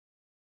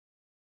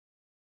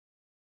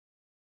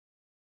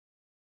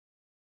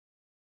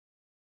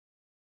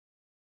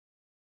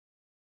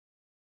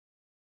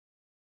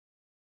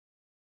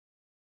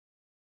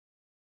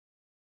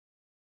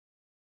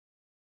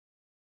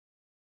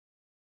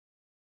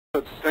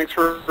Thanks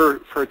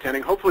for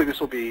attending. Hopefully this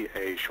will be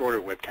a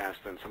shorter webcast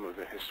than some of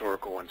the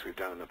historical ones we've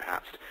done in the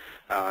past.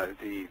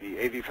 The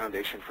AV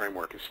Foundation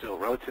framework is still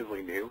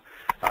relatively new.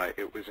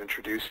 It was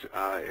introduced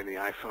in the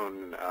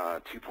iPhone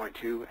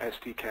 2.2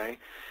 SDK,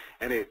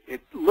 and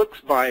it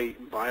looks by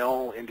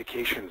all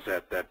indications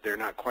that they're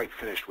not quite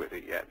finished with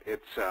it yet.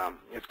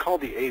 It's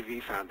called the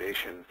AV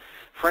Foundation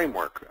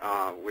framework,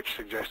 which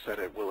suggests that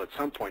it will at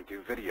some point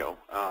do video.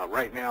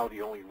 Right now,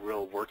 the only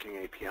real working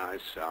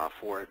APIs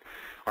for it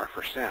are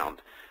for sound.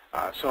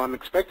 So I'm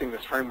expecting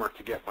this framework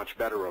to get much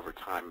better over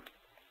time.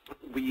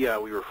 We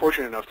were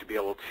fortunate enough to be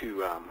able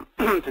to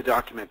to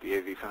document the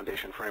AV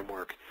Foundation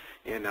framework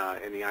in the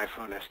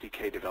iPhone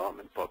SDK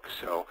development book.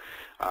 So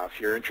if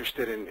you're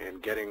interested in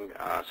getting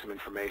some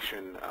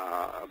information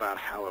about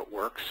how it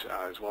works,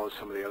 as well as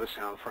some of the other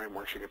sound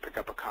frameworks, you can pick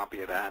up a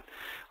copy of that.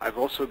 I've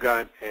also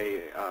got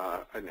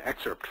an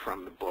excerpt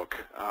from the book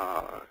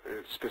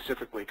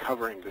specifically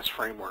covering this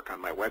framework on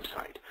my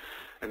website.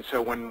 And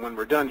so when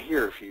we're done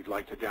here, if you'd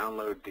like to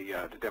download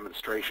the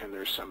demonstration,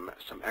 there's some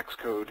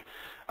Xcode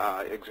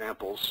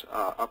examples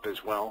up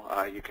as well.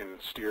 You can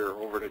steer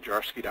over to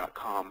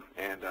Zdziarski.com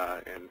and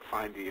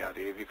find the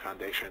AV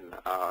Foundation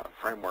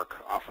framework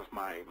off of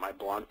my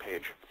blog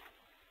page.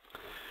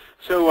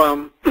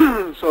 So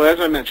so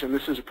as I mentioned,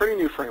 this is a pretty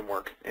new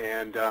framework,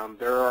 and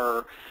there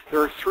are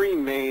three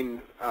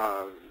main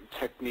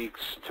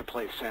techniques to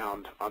play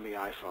sound on the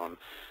iPhone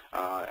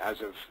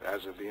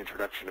as of the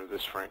introduction of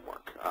this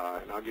framework.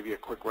 And I'll give you a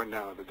quick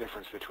rundown of the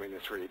difference between the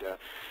three.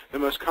 The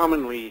most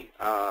commonly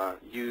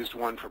used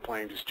one for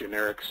playing just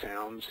generic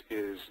sounds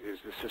is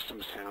the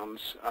system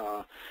sounds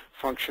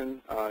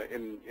function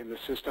in the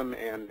system,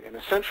 and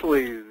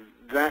essentially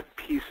that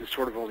piece is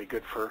sort of only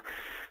good for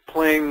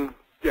playing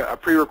a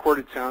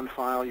pre-recorded sound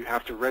file. You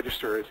have to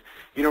register it.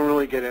 You don't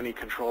really get any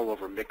control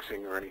over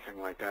mixing or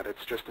anything like that.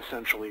 It's just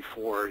essentially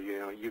for,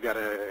 you got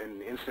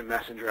an instant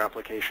messenger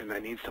application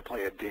that needs to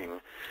play a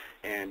ding,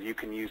 and you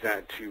can use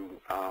that to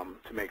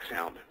make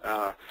sound.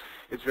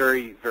 It's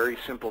very, very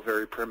simple,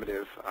 very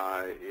primitive.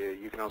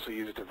 You can also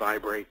use it to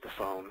vibrate the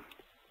phone.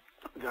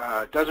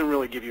 Doesn't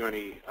really give you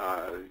any,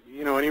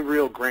 any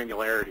real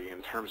granularity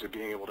in terms of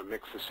being able to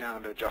mix the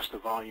sound, adjust the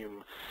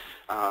volume,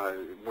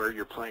 where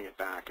you're playing it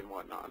back and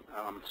whatnot.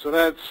 So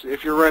that's,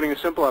 if you're writing a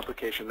simple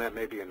application, that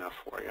may be enough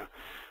for you.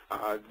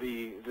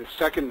 The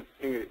second,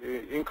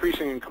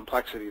 increasing in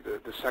complexity,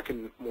 the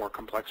second more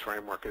complex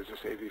framework is this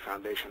AV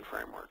Foundation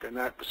framework, and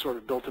that was sort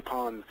of built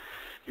upon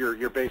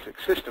your basic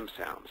system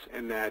sounds,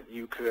 in that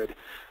you could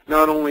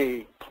not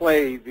only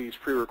play these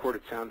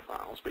pre-recorded sound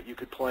files, but you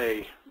could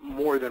play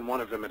more than one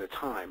of them at a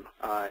time,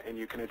 and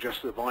you can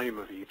adjust the volume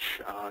of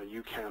each.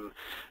 You can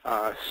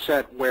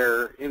set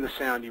where in the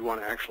sound you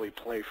want to actually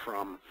play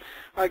from.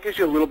 It gives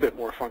you a little bit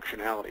more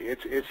functionality.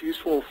 It's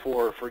useful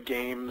for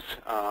games,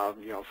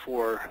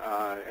 for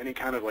any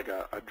kind of like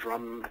a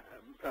drum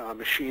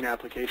machine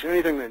application,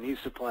 anything that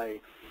needs to play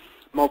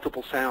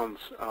multiple sounds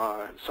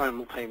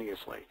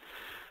simultaneously.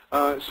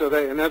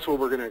 And that's what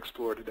we're going to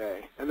explore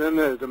today. And then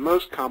the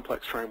most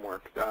complex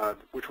framework,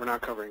 which we're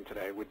not covering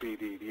today, would be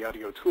the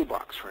Audio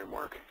Toolbox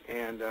framework.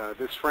 And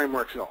this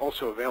framework is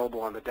also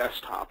available on the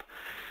desktop.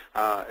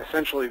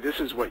 Essentially, this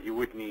is what you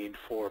would need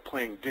for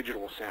playing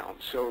digital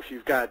sounds. So if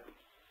you've got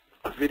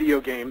a video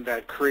game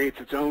that creates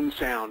its own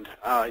sound,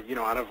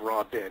 out of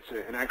raw bits,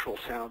 an actual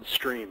sound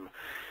stream,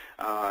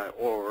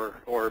 or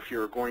if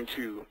you're going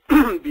to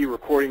be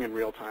recording in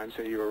real time,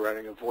 say you were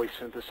writing a voice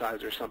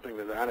synthesizer, something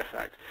to that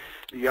effect,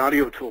 the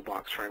Audio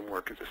Toolbox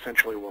framework is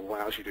essentially what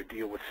allows you to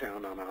deal with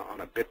sound on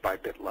a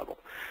bit-by-bit level.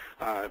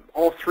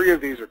 All three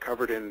of these are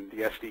covered in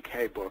the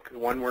SDK book. The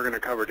one we're going to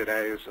cover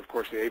today is, of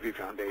course, the AV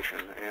Foundation,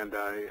 and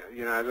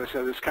as I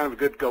said, this is kind of a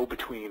good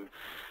go-between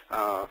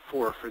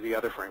for the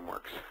other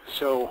frameworks.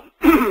 So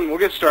we'll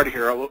get started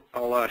here.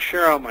 I'll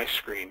share out my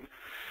screen,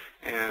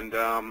 and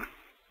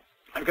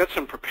I've got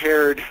some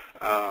prepared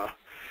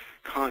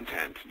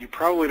content. You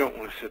probably don't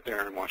want to sit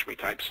there and watch me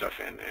type stuff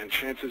in, and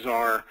chances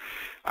are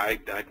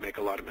I'd make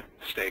a lot of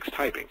mistakes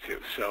typing too.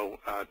 So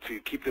to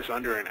keep this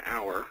under an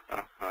hour,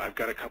 I've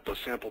got a couple of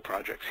sample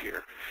projects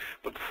here.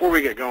 But before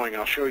we get going,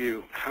 I'll show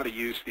you how to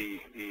use the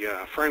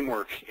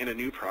framework in a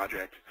new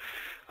project.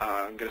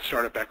 I'm going to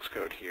start up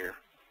Xcode here.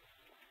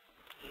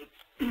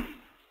 And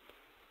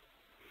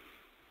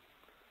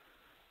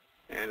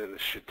then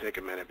this should take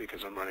a minute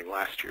because I'm running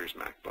last year's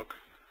MacBook.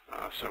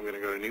 So I'm going to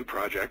go to New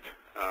Project,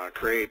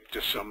 create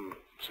just some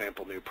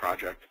sample new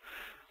project,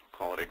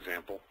 call it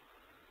Example.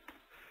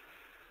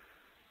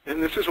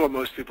 And this is what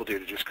most people do,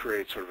 to just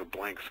create sort of a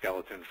blank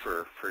skeleton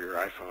for your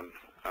iPhone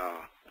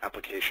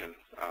application.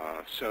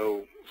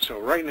 So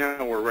right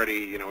now we're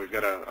ready. We've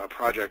got a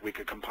project. We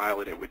could compile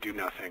it. It would do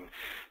nothing.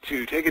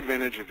 To take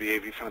advantage of the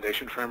AV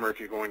Foundation framework,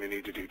 you're going to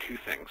need to do two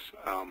things.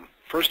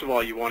 First of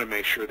all, you want to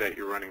make sure that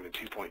you're running the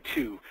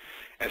 2.2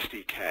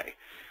 SDK.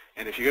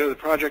 And if you go to the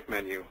project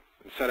menu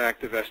and set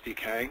active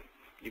SDK,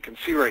 you can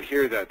see right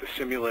here that the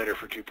simulator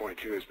for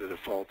 2.2 is the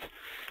default.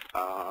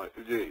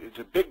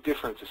 The big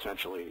difference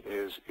essentially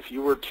is if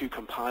you were to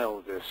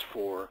compile this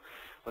for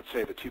let's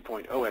say the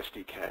 2.0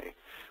 SDK.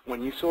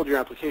 When you sold your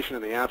application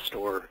in the App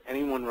Store,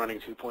 anyone running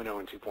 2.0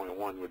 and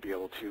 2.1 would be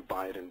able to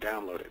buy it and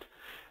download it.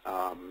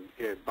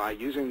 By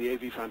using the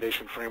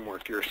AVFoundation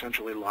framework, you're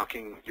essentially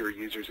locking your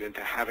users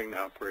into having to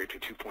upgrade to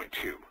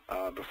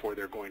 2.2 before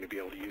they're going to be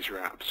able to use your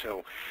app.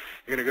 So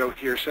you're going to go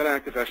here, set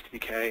active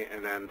SDK,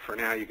 and then for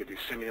now you could do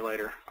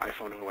simulator,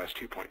 iPhone OS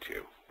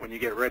 2.2. When you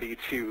get ready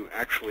to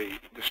actually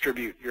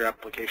distribute your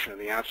application in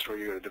the App Store,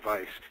 you go to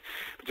device.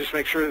 But just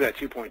make sure that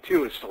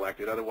 2.2 is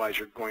selected, otherwise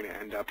you're going to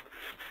end up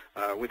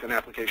with an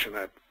application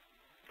that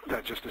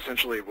just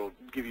essentially will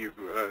give you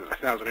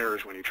 1,000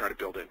 errors when you try to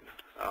build it.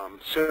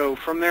 So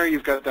from there,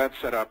 you've got that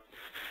set up.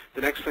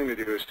 The next thing to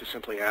do is to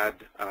simply add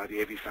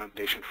the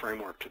AVFoundation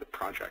framework to the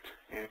project.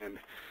 And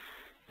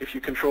if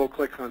you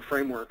control-click on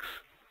frameworks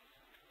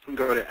and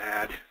go to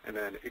add and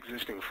then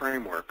existing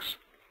frameworks,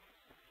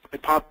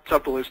 it pops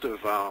up a list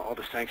of all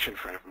the sanctioned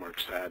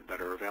frameworks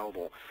that are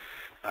available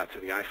to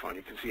the iPhone.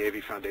 You can see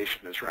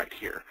AVFoundation is right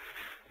here.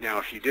 Now,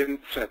 if you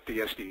didn't set the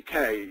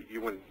SDK,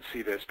 you wouldn't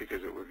see this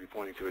because it would be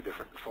pointing to a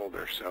different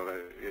folder. So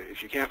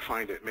if you can't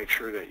find it, make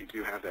sure that you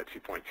do have that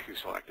 2.2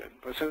 selected.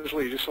 But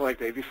essentially, you just select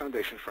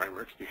AVFoundation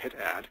framework, you hit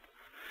add,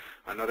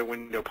 another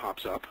window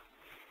pops up,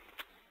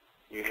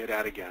 you hit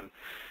add again,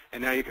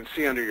 and now you can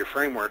see under your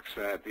frameworks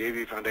that the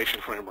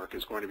AVFoundation framework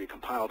is going to be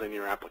compiled in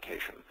your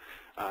application.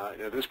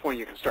 At this point,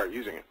 you can start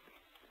using it.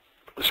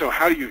 So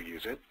how do you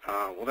use it?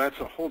 Well, that's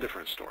a whole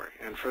different story.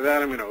 And for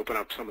that, I'm going to open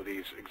up some of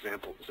these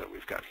examples that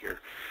we've got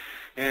here.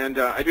 And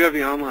I do have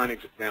the online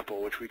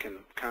example, which we can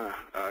kind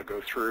of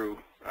go through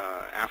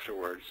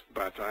afterwards.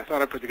 But I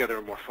thought I'd put together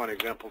a more fun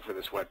example for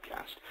this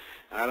webcast.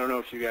 I don't know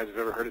if you guys have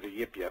ever heard of the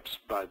Yip Yips,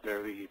 but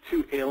they're the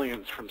two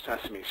aliens from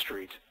Sesame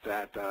Street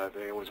that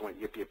they always went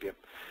yip, yip, yip,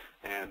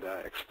 and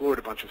explored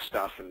a bunch of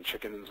stuff and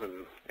chickens,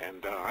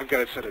 and I've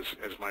got it set as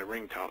my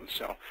ringtone.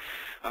 So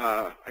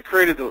I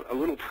created a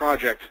little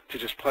project to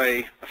just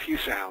play a few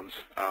sounds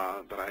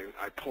that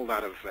I pulled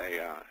out of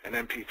an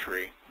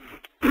MP3.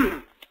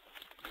 I'm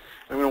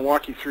going to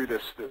walk you through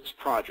this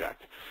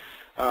project.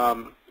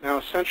 Now,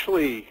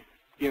 essentially,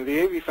 the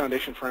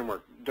AVFoundation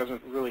framework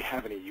doesn't really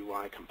have any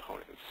UI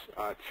components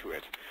to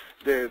it.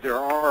 There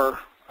are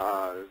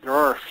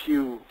a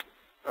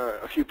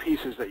few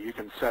pieces that you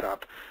can set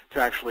up to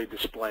actually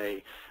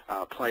display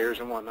players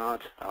and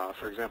whatnot.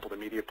 For example, the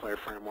media player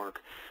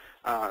framework.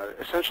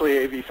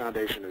 Essentially,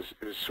 AVFoundation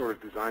is sort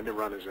of designed to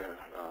run as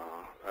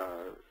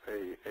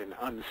an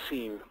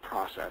unseen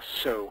process.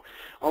 So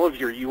all of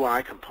your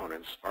UI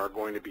components are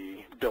going to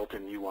be built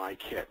in UI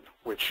Kit,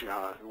 which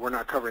we're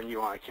not covering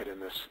UI Kit in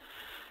this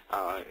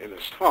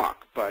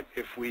talk. But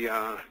if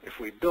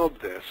we build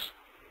this,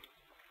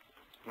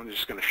 I'm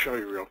just going to show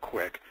you real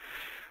quick.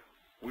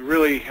 We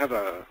really have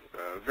a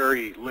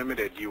very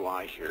limited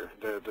UI here.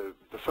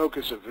 The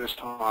focus of this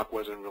talk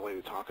wasn't really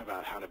to talk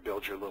about how to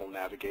build your little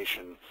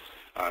navigation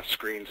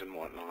screens and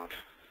whatnot.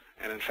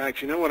 And in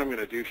fact, you know what I'm going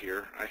to do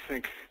here?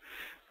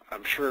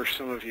 I'm sure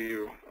some of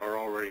you are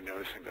already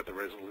noticing that the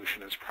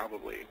resolution is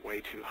probably way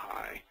too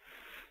high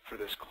for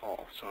this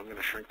call. So I'm going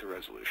to shrink the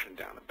resolution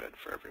down a bit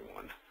for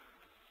everyone.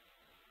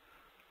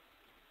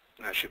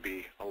 That should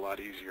be a lot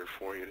easier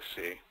for you to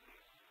see.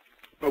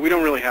 But we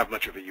don't really have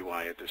much of a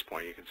UI at this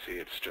point. You can see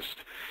it's just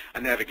a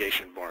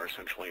navigation bar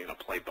essentially and a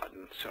play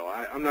button. So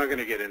I'm not going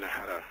to get into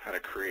how to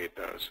create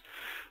those.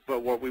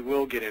 But what we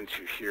will get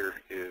into here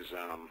is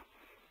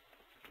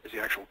the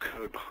actual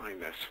code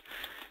behind this.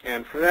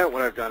 And for that,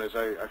 what I've done is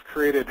I've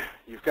created,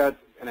 you've got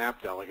an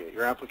app delegate.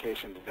 Your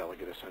application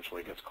delegate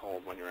essentially gets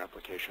called when your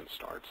application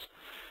starts.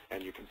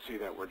 And you can see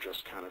that we're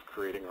just kind of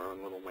creating our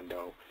own little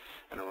window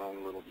and our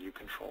own little view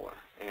controller.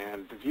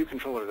 And the view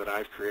controller that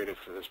I've created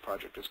for this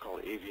project is called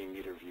AV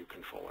Meter View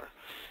Controller.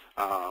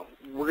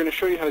 We're going to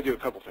show you how to do a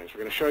couple things. We're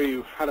going to show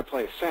you how to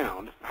play a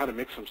sound, how to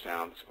mix some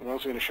sounds, and we're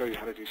also going to show you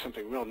how to do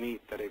something real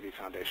neat that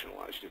AVFoundation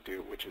allows you to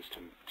do, which is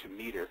to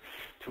meter,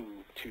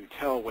 to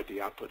tell what the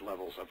output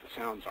levels of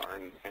the sounds are,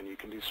 and you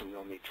can do some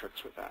real neat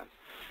tricks with that.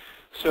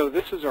 So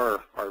this is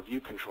our view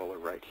controller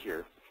right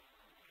here.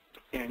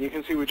 And you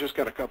can see we just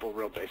got a couple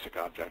real basic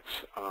objects.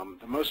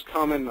 The most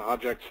common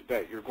object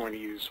that you're going to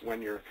use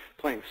when you're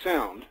playing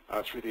sound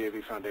through the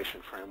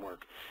AVFoundation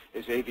framework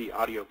is AV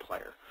Audio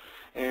Player.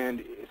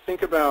 And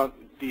think about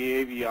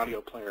the AV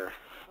Audio Player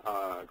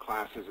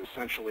class as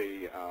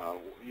essentially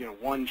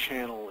one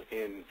channel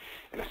in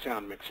a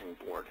sound mixing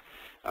board.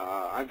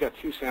 I've got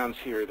two sounds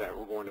here that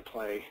we're going to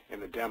play in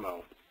the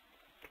demo.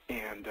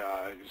 And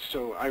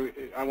so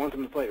I want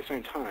them to play at the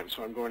same time,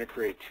 so I'm going to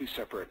create two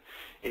separate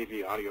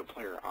AV Audio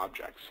Player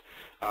objects.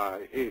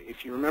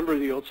 If you remember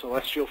the old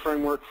Celestial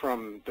framework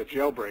from the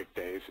jailbreak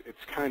days,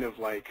 it's kind of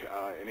like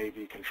an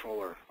AV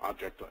controller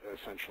object,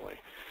 essentially.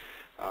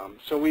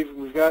 So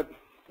we've got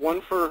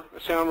one for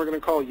a sound we're going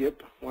to call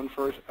Yip, one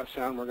for a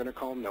sound we're going to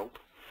call Nope,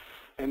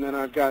 and then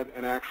I've got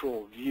an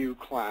actual view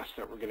class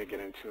that we're going to get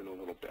into in a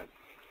little bit.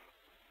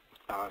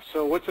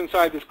 So what's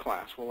inside this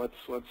class? Well,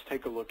 let's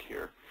take a look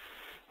here.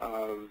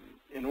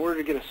 In order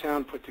to get a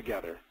sound put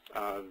together,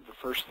 the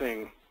first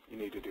thing you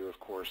need to do, of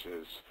course,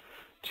 is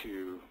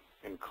to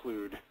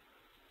include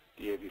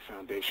the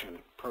AVFoundation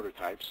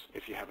prototypes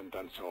if you haven't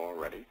done so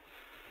already.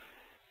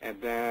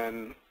 And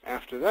then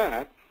after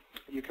that,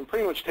 you can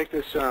pretty much take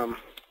this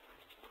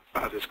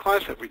this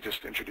class that we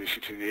just introduced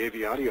you to, the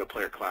AV Audio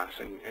Player class,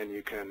 and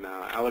you can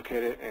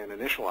allocate it and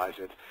initialize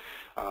it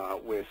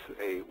with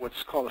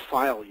what's called a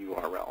file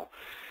URL.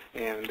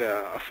 And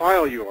a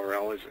file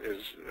URL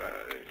is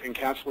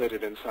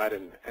encapsulated inside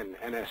an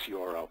NS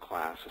URL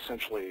class.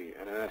 Essentially,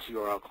 an NS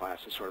URL class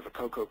is sort of a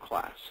COCO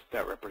class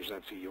that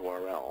represents a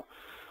URL.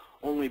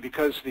 Only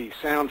because the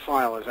sound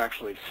file is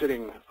actually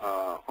sitting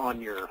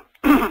on your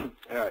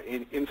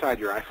inside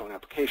your iPhone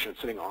application,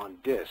 sitting on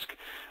disk,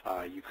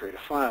 you create a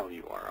file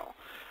URL.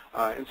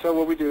 And so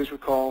what we do is we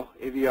call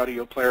AV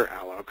Audio Player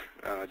alloc,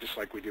 just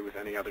like we do with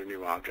any other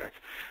new object.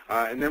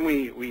 And then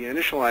we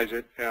initialize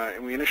it,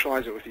 and we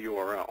initialize it with the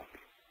URL.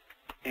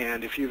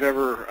 And if you've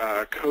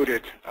ever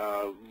coded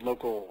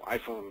local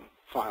iPhone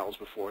files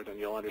before, then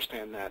you'll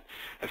understand that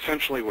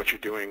essentially what you're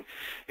doing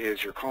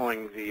is you're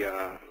calling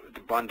the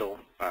bundle,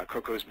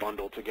 COCO's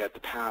bundle, to get the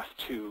path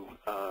to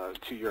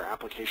your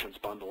application's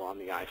bundle on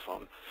the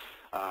iPhone.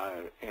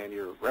 And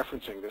you're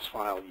referencing this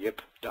file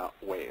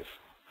yip.wave.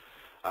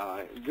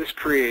 This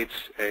creates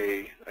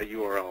a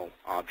URL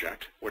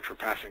object, which we're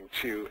passing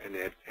to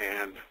init,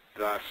 and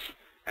thus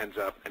ends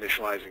up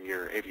initializing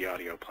your AV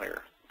Audio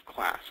Player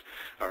class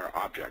or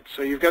object.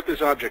 So you've got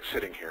this object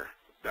sitting here.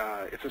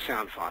 It's a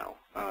sound file.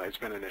 It's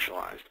been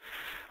initialized.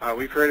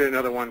 We created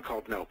another one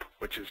called Nope,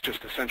 which is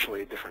just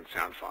essentially a different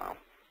sound file.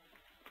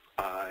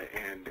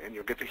 And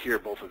you'll get to hear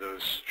both of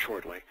those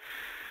shortly.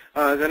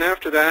 Then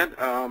after that,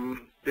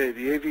 the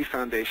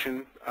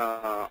AVFoundation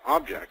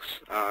objects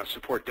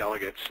support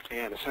delegates,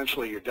 and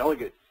essentially your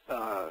delegate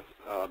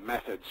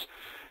methods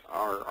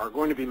are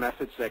going to be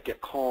methods that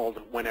get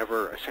called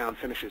whenever a sound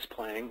finishes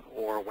playing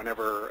or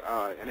whenever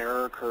an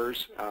error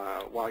occurs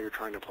while you're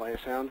trying to play a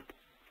sound.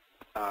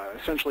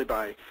 Essentially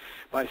by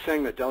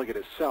saying that delegate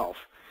itself,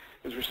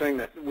 is we're saying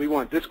that we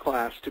want this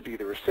class to be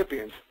the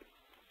recipient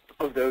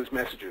of those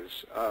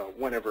messages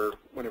whenever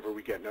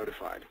we get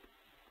notified.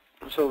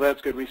 So that's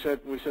good. We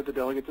set the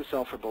delegate to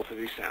self for both of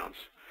these sounds.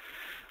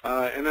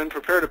 And then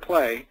prepare to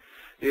play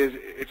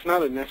it's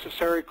not a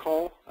necessary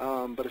call,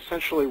 but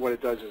essentially what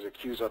it does is it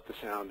queues up the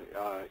sound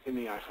in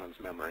the iPhone's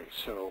memory.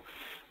 So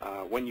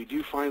when you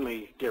do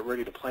finally get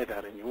ready to play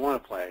that and you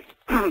want to play,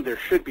 there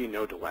should be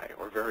no delay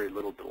or very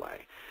little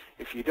delay.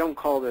 If you don't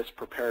call this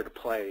prepare to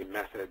play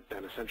method,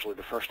 then essentially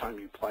the first time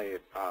you play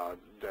it,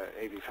 the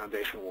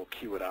AVFoundation will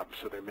queue it up,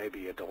 so there may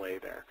be a delay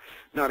there.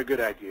 Not a good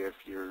idea if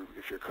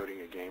you're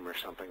coding a game or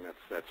something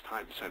that's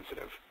time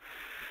sensitive.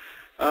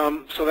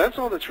 So that's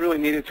all that's really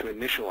needed to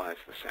initialize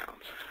the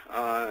sounds.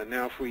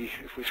 Now if we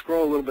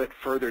scroll a little bit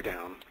further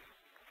down,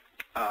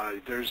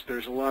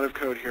 there's a lot of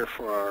code here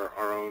for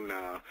our own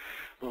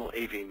little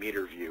AV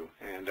meter view,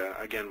 and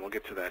again we'll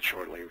get to that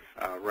shortly.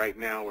 Right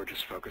now we're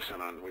just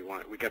focusing on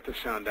we get the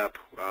sound up,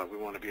 we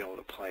want to be able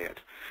to play it.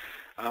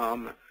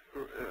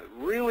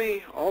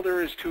 Really all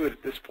there is to it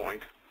at this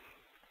point,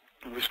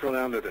 if we scroll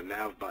down to the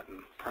nav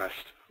button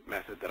pressed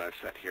method that I've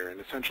set here,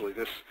 and essentially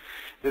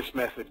this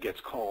method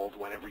gets called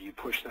whenever you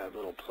push that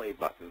little play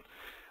button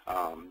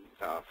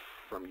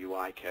from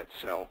UIKit.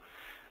 So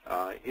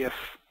if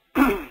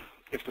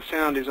the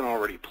sound isn't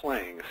already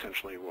playing,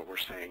 essentially what we're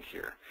saying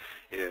here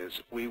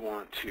is we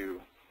want to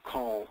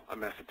call a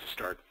method to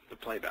start the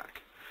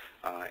playback.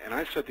 And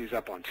I've set these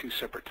up on two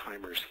separate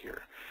timers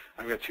here.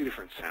 I've got two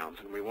different sounds,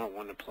 and we want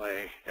one to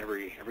play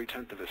every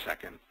 10th of a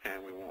second,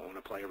 and we want one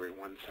to play every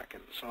 1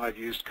 second. So I've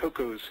used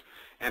COCO's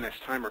NS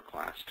timer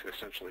class to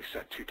essentially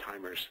set two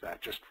timers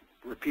that just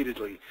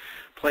repeatedly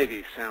play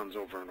these sounds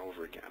over and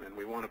over again, and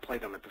we want to play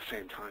them at the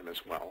same time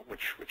as well,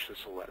 which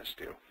this will let us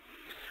do.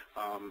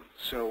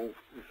 So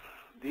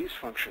these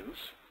functions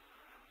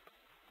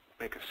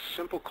make a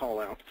simple call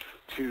out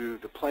to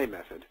the play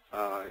method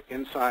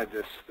inside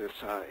this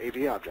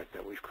AV object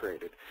that we've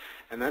created.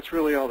 And that's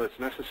really all that's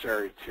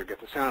necessary to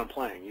get the sound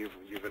playing.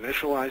 You've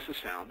initialized the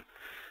sound,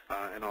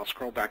 and I'll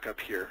scroll back up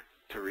here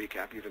to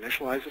recap. You've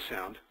initialized the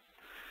sound.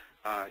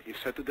 You've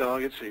set the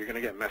delegate, so you're going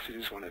to get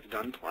messages when it's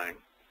done playing.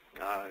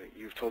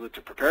 You've told it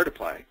to prepare to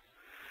play.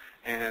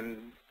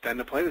 And then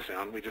to play the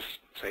sound, we just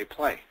say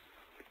play.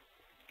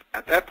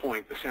 At that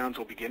point, the sounds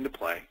will begin to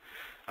play.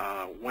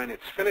 When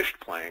it's finished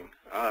playing,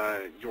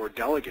 your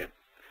delegate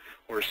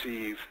will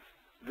receive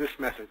this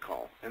method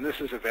call, and this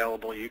is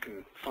available. You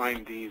can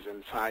find these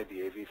inside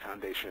the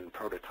AVFoundation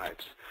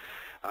prototypes.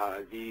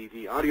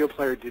 The audio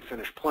player did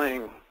finish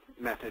playing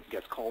method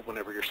gets called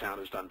whenever your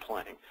sound is done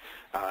playing,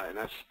 and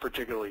that's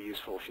particularly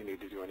useful if you need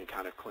to do any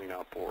kind of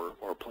cleanup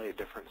or play a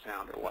different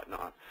sound or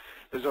whatnot.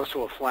 There's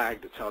also a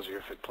flag that tells you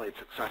if it played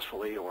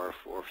successfully or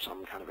if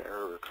some kind of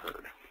error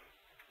occurred.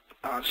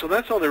 So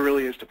that's all there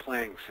really is to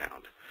playing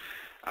sound.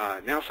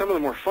 Now some of the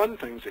more fun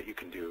things that you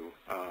can do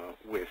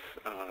with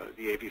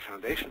the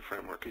AVFoundation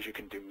framework is you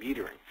can do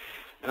metering.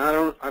 And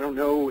I don't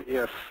know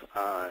if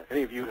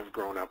any of you have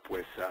grown up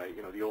with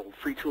the old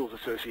Free Tools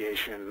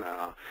Association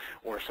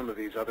or some of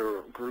these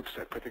other groups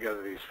that put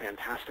together these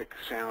fantastic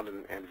sound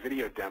and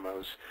video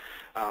demos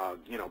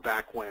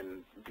back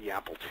when the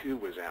Apple II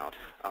was out.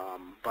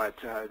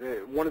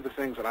 One of the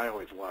things that I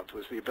always loved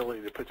was the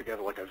ability to put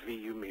together like a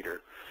VU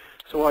meter.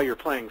 So while you're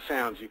playing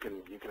sounds, you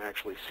can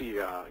actually see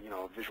a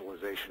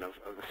visualization of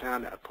the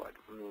sound output.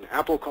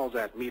 Apple calls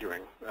that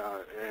metering,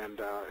 and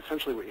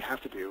essentially what you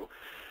have to do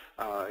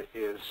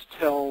is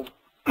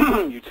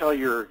you tell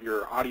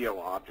your audio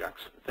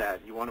objects that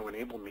you want to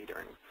enable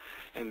metering,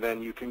 and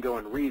then you can go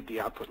and read the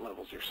output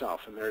levels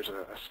yourself. And there's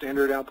a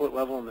standard output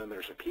level, and then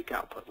there's a peak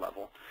output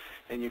level,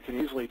 and you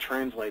can easily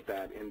translate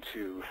that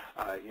into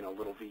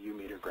little VU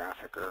meter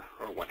graphic or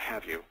what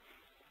have you.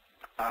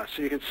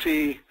 So you can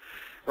see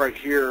right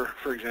here,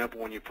 for example,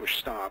 when you push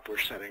stop, we're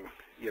setting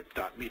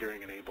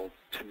yip.metering enabled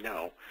to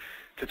no.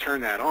 To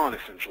turn that on,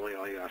 essentially,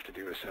 all you have to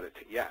do is set it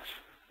to yes.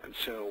 And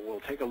so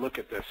we'll take a look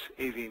at this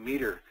AV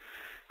meter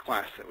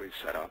class that we've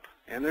set up.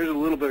 And there's a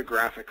little bit of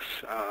graphics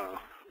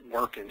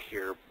work in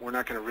here. We're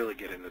not going to really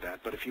get into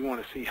that, but if you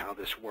want to see how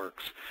this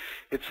works,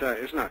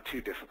 it's not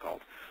too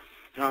difficult.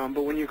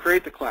 But when you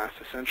create the class,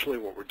 essentially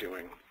what we're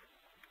doing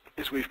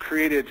is we've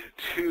created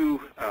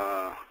two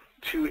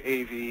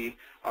AV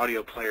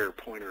audio player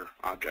pointer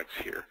objects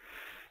here.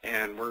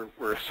 And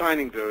we're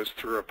assigning those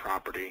through a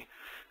property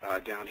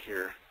down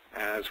here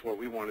as what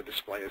we want to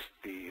display is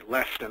the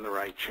left and the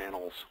right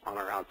channels on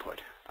our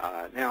output.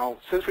 Now,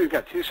 since we've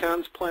got two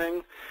sounds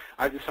playing,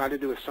 I've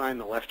decided to assign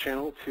the left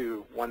channel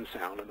to one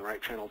sound and the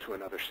right channel to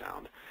another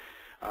sound.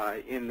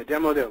 In the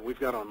demo that we've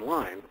got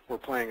online, we're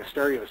playing a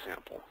stereo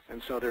sample,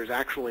 and so there's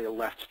actually a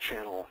left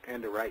channel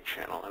and a right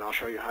channel, and I'll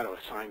show you how to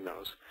assign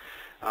those.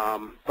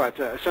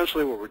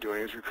 Essentially what we're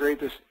doing is we create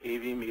this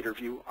AV meter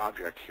view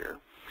object here,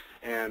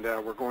 and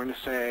we're going to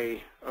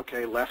say,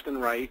 okay, left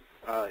and right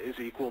is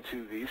equal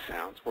to these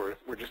sounds.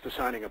 We're just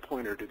assigning a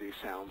pointer to these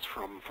sounds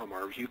from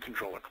our view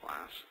controller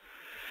class.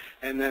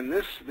 And then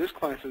this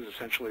class is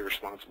essentially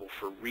responsible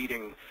for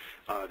reading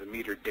the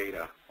metered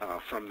data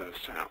from those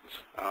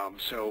sounds.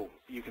 So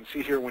you can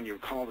see here when you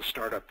call the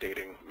start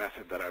updating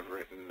method that I've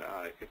written,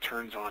 it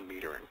turns on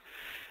metering.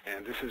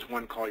 And this is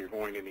one call you're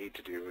going to need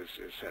to do is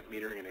set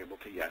metering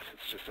enabled to yes.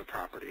 It's just a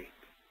property.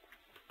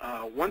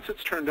 Once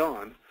it's turned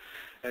on,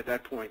 at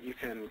that point you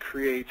can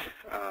create,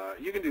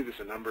 you can do this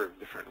a number of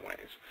different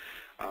ways.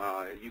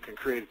 You can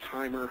create a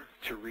timer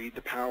to read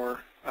the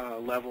power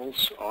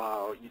levels.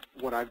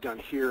 What I've done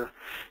here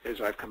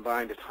is I've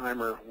combined a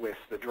timer with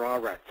the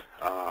drawRect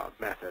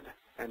method.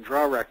 And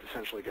drawRect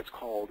essentially gets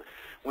called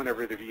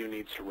whenever the view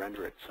needs to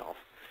render itself.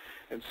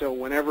 And so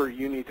whenever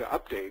you need to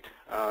update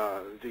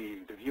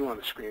the view on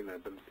the screen,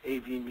 the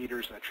AV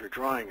meters that you're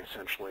drawing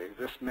essentially,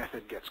 this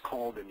method gets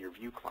called in your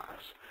view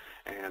class.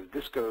 And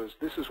this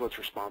is what's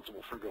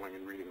responsible for going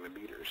and reading the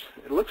meters.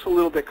 It looks a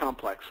little bit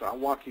complex, so I'll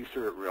walk you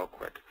through it real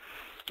quick.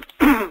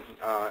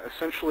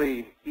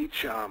 Essentially,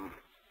 each AV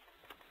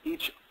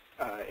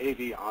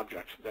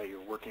object that you're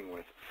working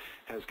with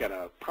has got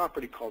a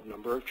property called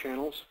number of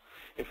channels.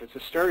 If it's a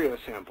stereo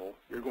sample,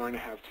 you're going to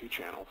have two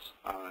channels.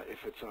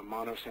 If it's a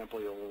mono sample,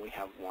 you'll only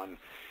have one.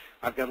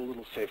 I've got a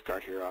little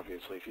safeguard here,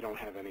 obviously. If you don't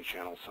have any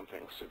channels,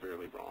 something's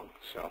severely wrong.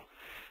 So,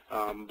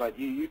 but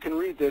you can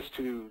read this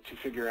to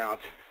figure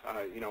out,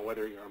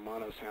 whether you're a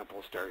mono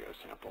sample, stereo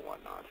sample,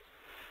 whatnot.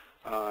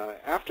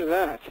 After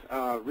that,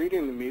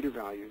 reading the meter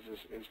values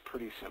is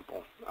pretty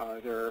simple.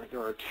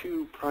 There are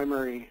two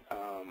primary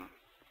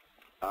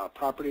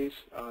properties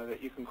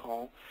that you can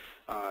call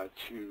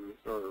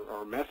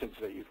or methods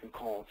that you can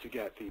call to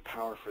get the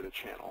power for the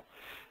channel.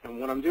 And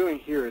what I'm doing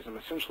here is I'm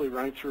essentially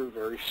running through a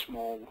very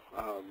small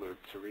loop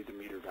to read the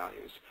meter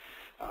values.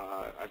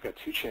 I've got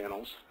two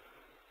channels.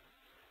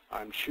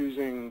 I'm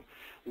choosing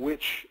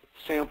which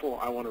sample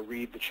I want to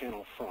read the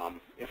channel from.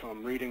 If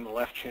I'm reading the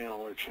left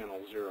channel or channel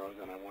 0,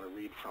 then I want to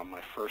read from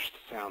my first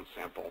sound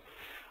sample.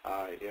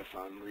 If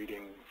I'm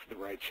reading the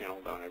right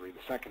channel, then I read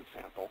the second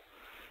sample.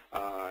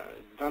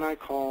 Then I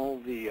call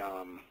the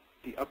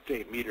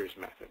update meters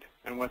method.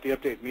 And what the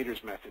update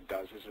meters method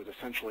does is it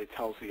essentially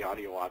tells the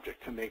audio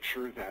object to make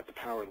sure that the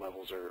power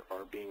levels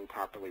are being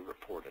properly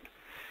reported.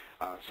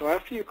 So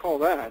after you call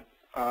that,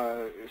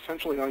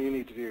 essentially all you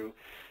need to do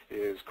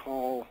is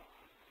call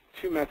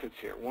two methods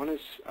here. One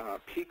is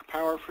peak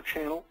power for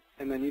channel,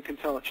 and then you can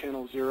tell it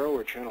channel 0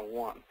 or channel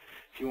 1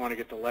 if you want to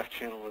get the left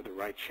channel or the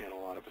right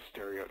channel out of a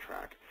stereo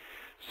track.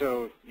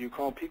 So you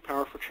call peak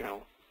power for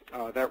channel.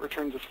 That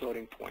returns a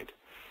floating point.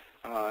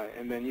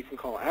 And then you can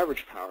call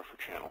average power for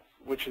channel,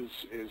 which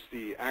is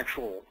the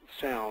actual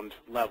sound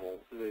level,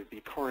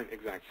 the current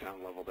exact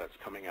sound level that's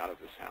coming out of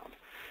the sound.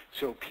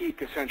 So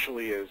peak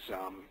essentially is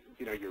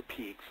your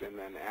peaks, and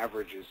then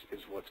average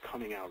is what's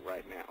coming out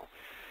right now.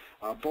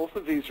 Both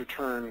of these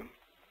return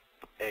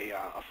a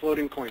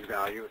floating point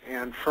value,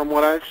 and from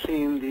what I've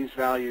seen, these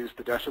values,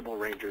 the decibel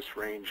ranges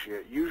range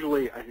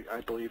usually,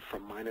 I believe,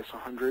 from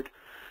 -100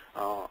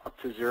 up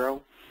to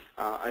 0.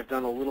 I've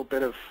done a little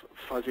bit of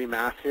fuzzy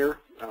math here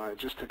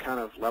just to kind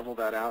of level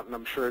that out, and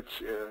I'm sure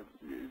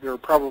there are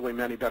probably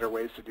many better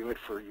ways to do it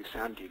for you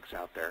sound geeks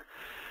out there.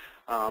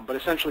 But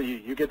essentially,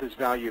 you get this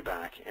value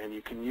back, and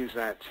you can use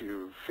that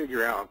to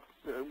figure out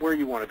where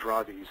you want to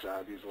draw these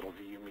little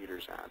VU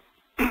meters at.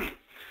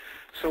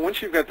 So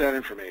once you've got that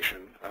information,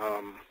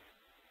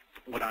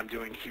 what I'm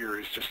doing here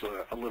is just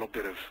a little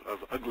bit of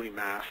ugly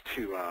math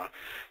to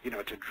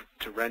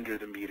to render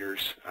the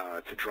meters,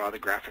 to draw the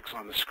graphics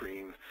on the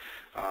screen.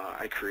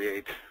 I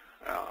create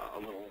a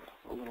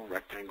little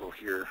rectangle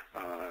here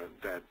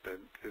that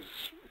is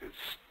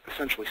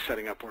essentially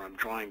setting up where I'm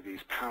drawing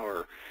these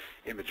power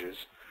images,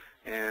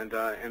 and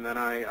then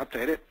I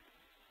update it,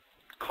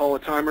 call a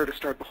timer to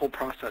start the whole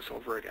process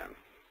over again.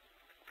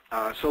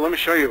 So let me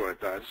show you what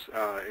it does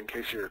in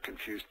case you're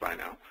confused by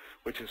now,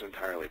 which is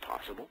entirely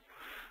possible.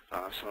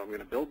 So I'm going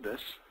to build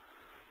this.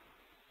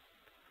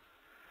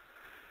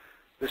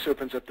 This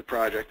opens up the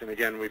project, and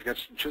again, we've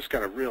just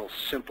got a real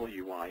simple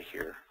UI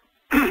here.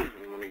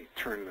 Let me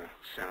turn the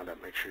sound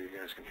up, make sure you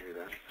guys can hear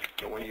that.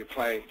 But when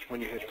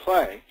you hit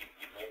play,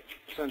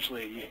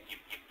 essentially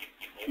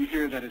you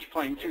hear that it's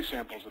playing 2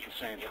 samples at the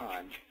same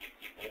time.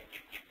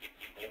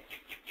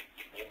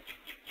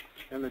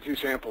 And the 2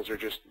 samples are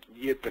just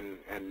yip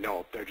and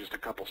nope. They're just a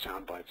couple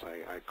sound bites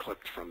I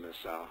clipped from this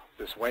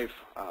WAV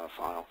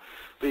file.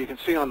 But you can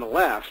see on the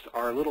left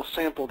our little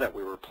sample that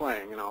we were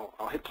playing, and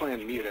I'll hit play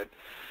and mute it.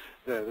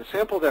 The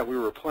sample that we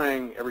were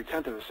playing every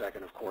 1/10 of a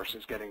second, of course,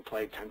 is getting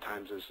played 10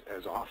 times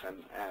as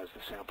often as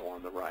the sample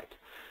on the right.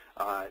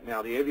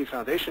 Now, the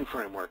AVFoundation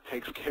framework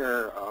takes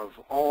care of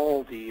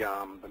all the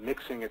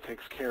mixing. It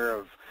takes care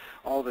of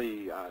all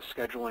the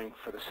scheduling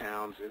for the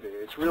sounds.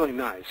 It's really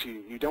nice.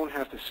 You don't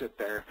have to sit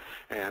there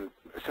and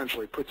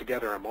essentially put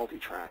together a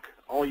multi-track.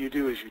 All you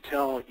do is you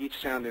tell each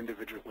sound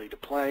individually to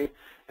play,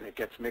 and it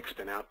gets mixed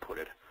and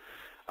outputted.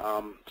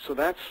 So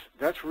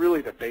that's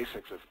really the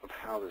basics of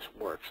how this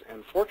works.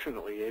 And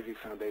fortunately,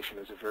 AVFoundation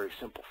is a very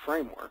simple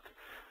framework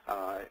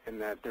in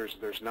that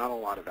there's not a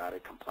lot of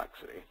added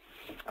complexity.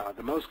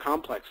 The most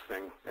complex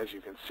thing, as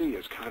you can see,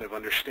 is kind of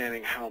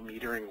understanding how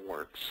metering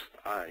works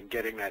and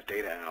getting that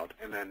data out,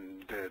 and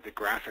then the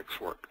graphics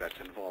work that's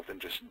involved in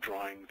just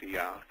drawing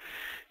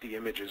the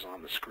images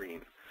on the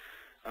screen.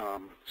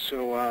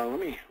 So let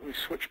me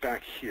switch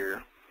back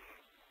here.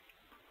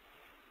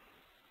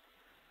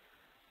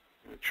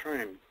 I'm going to try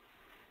and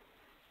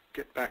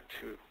get back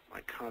to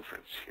my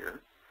conference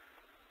here.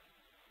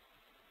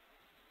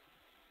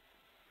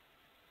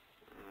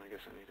 I guess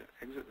I need to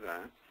exit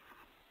that.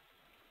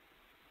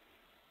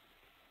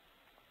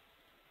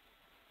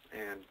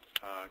 And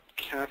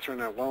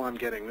Catherine, while I'm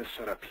getting this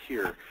set up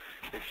here,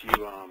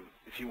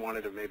 if you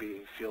wanted to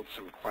maybe field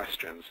some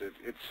questions,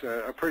 it's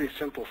a pretty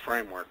simple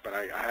framework, but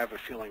I have a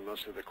feeling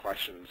most of the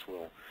questions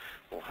will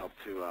help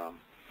to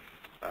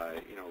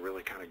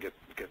really kind of get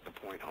the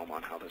point home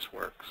on how this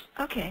works.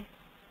 Okay.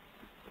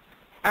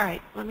 All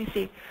right. Let me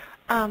see.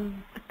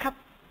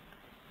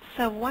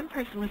 So one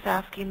person was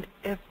asking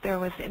if there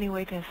was any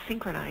way to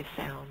synchronize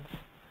sounds.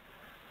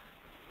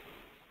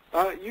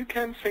 You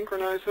can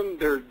synchronize them.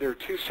 They're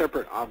 2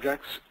 separate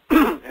objects,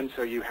 and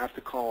so you have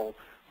to call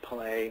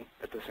play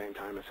at the same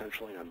time,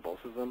 essentially, on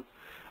both of them.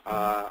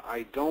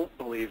 I don't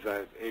believe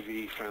that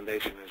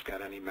AVFoundation has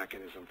got any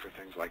mechanism for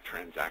things like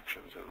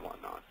transactions and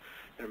whatnot.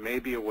 There may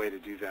be a way to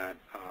do that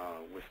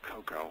with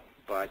Coco,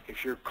 but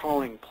if you're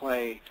calling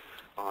play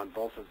on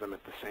both of them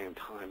at the same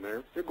time,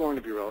 they're going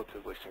to be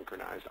relatively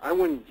synchronized. I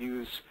wouldn't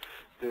use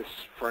this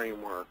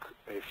framework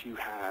if you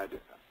had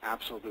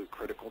absolute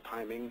critical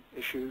timing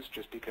issues,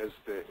 just because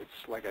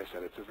it's, like I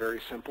said, it's a very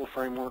simple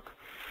framework.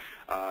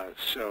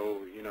 So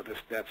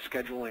that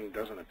scheduling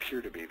doesn't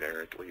appear to be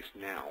there, at least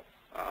now,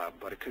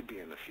 but it could be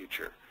in the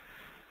future.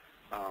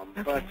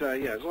 Okay. But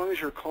yeah, as long as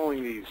you're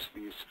calling these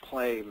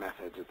play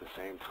methods at the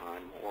same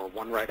time, or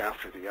one right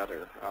after the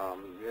other,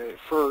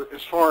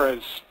 as far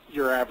as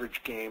your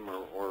average game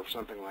or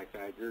something like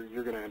that,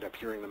 you're going to end up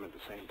hearing them at the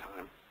same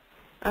time.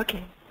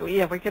 Okay. Well,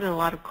 yeah, we're getting a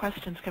lot of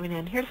questions coming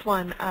in. Here's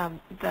one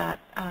that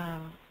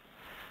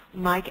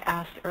Mike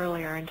asked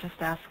earlier, and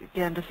just ask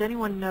again, does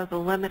anyone know the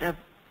limit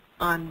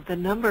on the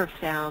number of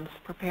sounds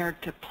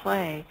prepared to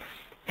play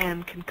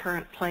and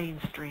concurrent playing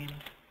streams?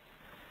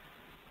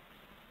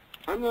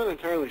 I'm not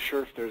entirely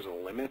sure if there's a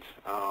limit.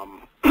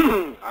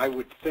 I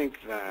would think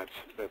that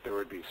there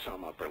would be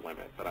some upper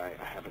limit, but I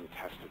haven't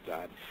tested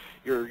that.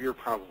 You're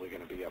probably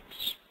going to be up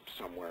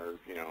somewhere,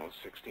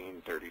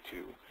 16,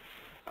 32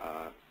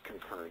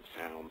 concurrent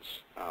sounds.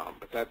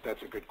 But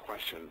that's a good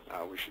question.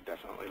 We should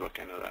definitely look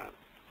into that.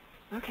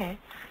 Okay.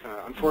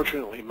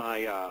 Unfortunately,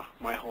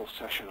 my whole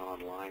session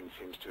online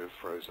seems to have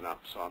frozen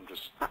up, so I'm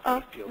just.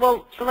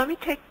 Well, let me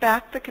take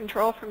back the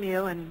control from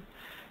you, and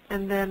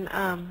then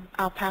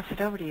I'll pass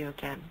it over to you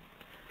again.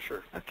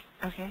 Sure.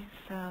 Okay.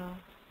 So,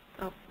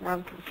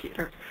 wrong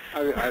computer.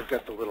 I've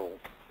got the little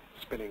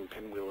spinning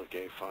pinwheel of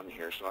gay fun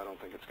here, so I don't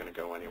think it's going to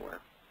go anywhere.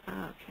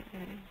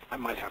 Okay. I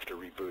might have to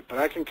reboot, but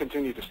I can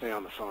continue to stay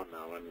on the phone,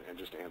 though, and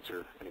just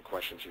answer any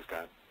questions you've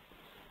got.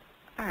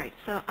 All right,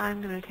 so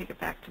I'm going to take it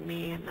back to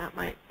me, and that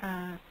might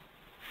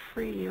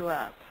free you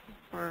up.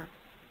 Or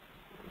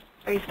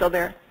are you still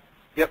there?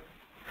 Yep.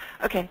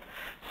 Okay,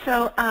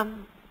 so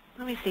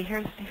let me see.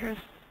 Here's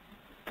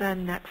the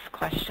next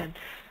question.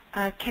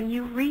 Can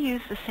you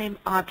reuse the same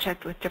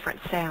object with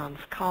different sounds?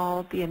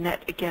 Call the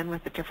init again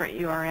with a different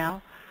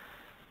URL?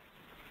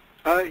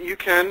 You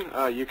can.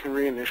 You can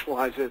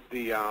reinitialize it.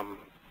 The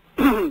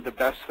the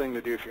best thing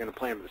to do if you're going to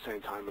play them at the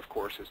same time, of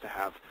course, is to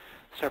have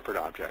separate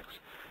objects.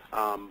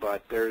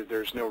 But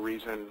there's no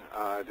reason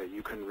that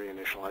you can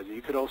reinitialize it.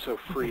 You could also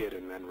free it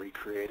and then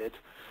recreate it.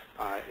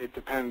 It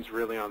depends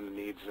really on the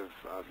needs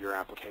of your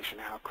application.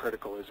 How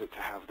critical is it to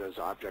have those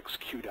objects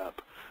queued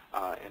up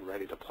and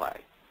ready to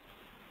play?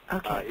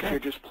 Okay, if you're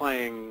just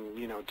playing,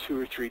 2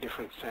 or 3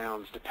 different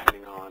sounds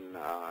depending on,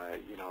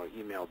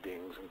 email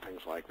dings and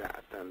things like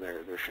that, then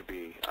there should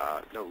be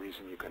no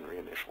reason you can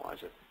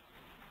reinitialize it.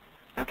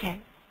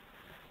 Okay.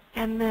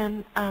 And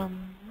then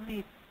let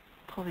me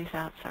pull these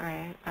out.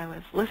 Sorry, I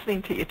was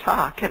listening to you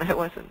talk and I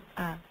wasn't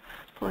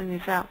pulling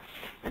these out.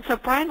 And so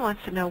Brian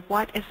wants to know,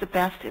 what is the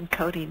best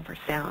encoding for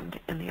sound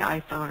in the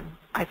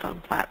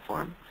iPhone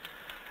platform?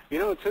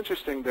 It's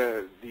interesting.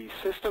 The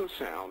system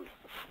sound,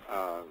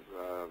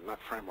 not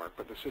framework,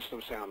 but the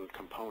system sound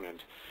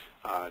component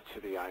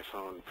to the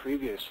iPhone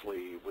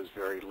previously was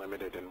very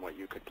limited in what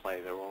you could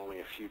play. There were only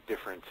a few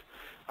different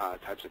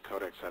types of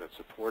codecs that it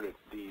supported.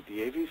 The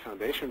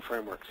AVFoundation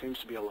framework seems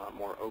to be a lot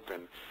more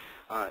open.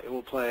 It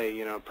will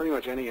play, pretty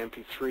much any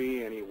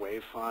MP3, any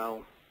WAV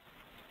file,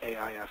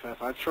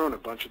 AIFF. I've thrown a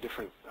bunch of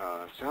different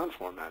sound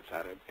formats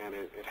at it, and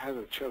it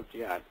hasn't choked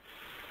yet.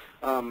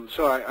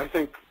 So I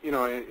think,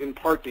 in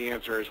part the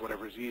answer is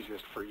whatever's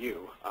easiest for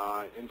you.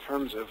 In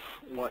terms of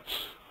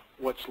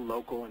what's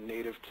local and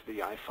native to the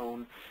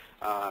iPhone,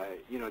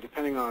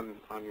 depending on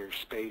your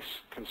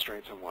space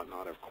constraints and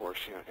whatnot, of course,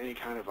 any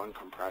kind of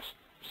uncompressed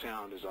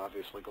sound is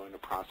obviously going to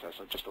process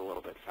it just a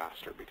little bit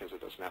faster because it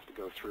doesn't have to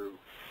go through,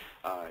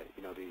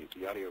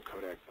 the audio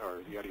codec or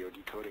the audio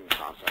decoding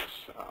process,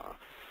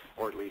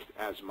 or at least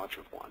as much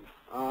of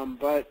one.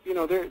 But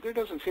there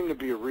doesn't seem to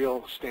be a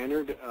real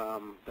standard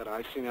that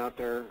I've seen out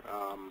there.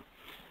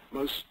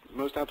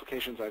 Most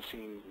applications I've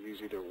seen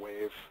use either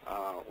WAV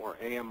or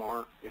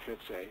AMR if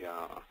it's a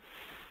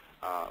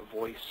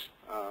voice,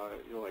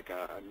 like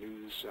a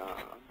news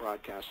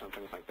broadcast,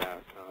 something like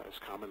that, is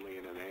commonly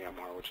in an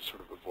AMR, which is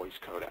sort of a voice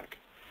codec.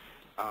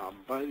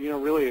 But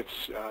really,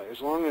 it's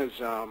as long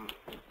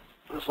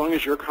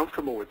as you're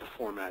comfortable with the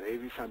format,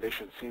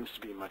 AVFoundation seems to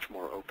be much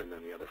more open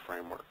than the other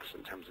frameworks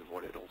in terms of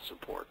what it'll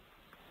support.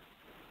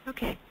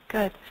 Okay,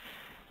 good.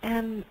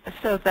 And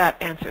so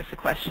that answers the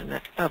question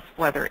of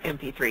whether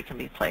MP3 can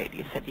be played.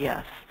 You said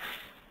yes.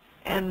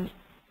 And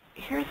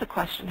here's a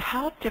question.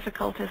 How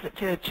difficult is it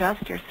to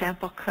adjust your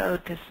sample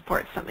code to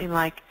support something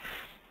like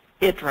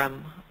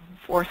IDRUM,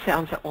 4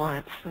 sounds at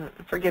once?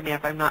 Forgive me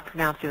if I'm not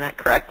pronouncing that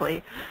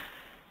correctly.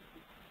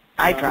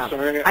 iDrum. I'm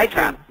sorry, I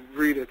can't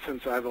read it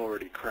since I've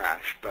already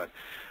crashed, but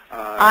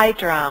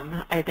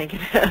iDrum, I think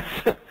it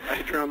is.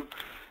 iDrum.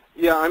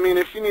 Yeah, I mean,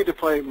 if you need to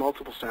play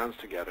multiple sounds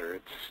together,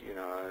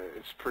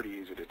 it's pretty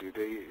easy to do.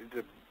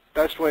 The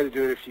best way to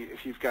do it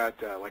if you've got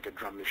like a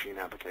drum machine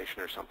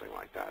application or something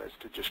like that is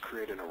to just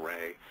create an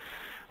array.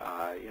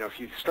 If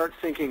you start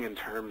thinking in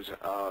terms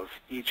of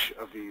each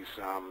of these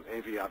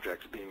AV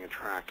objects being a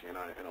track in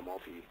a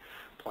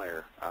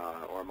multiplayer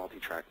or a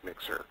multi-track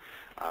mixer,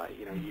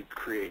 you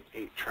create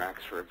 8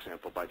 tracks, for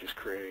example, by just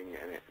creating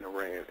an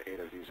array of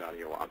 8 of these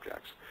audio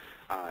objects.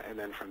 And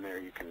then from there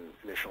you can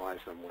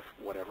initialize them with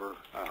whatever,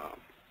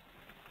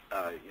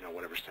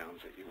 whatever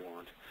sounds that you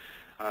want.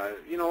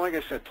 Like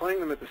I said,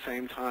 playing them at the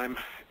same time,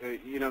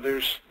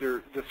 there's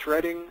the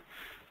threading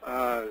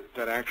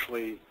that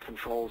actually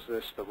controls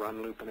this, the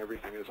run loop and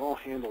everything, is all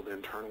handled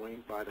internally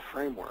by the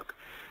framework.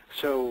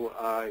 So,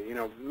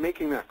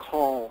 making that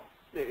call,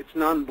 it's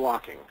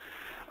non-blocking.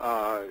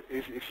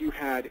 If you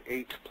had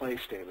 8 play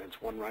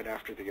statements, one right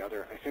after the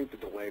other, I think the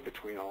delay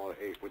between all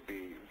 8 would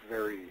be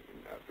very,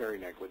 very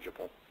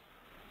negligible.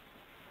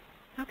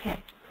 Okay.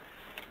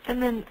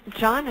 And then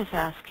John is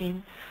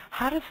asking,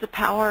 how does the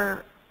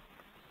power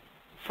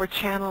for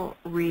channel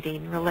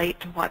reading relate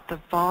to what the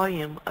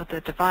volume of the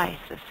device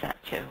is set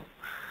to?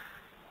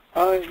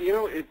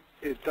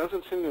 It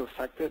doesn't seem to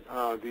affect it.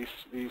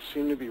 These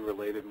seem to be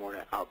related more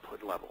to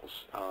output levels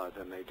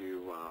than they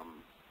do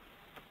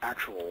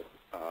actual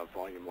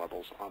volume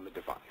levels on the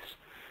device.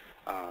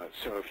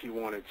 So if you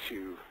wanted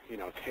to,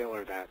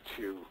 tailor that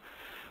to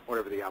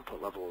whatever the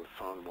output level of the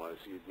phone was,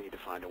 you'd need to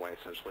find a way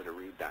essentially to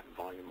read that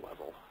volume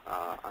level.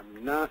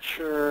 I'm not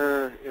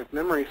sure, if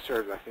memory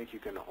serves, I think you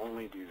can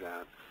only do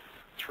that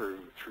through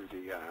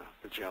the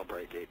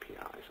jailbreak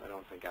APIs. I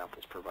don't think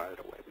Apple's provided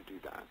a way to do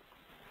that.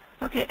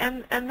 Okay,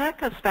 and that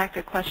goes back to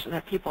a question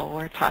that people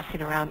were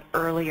tossing around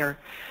earlier.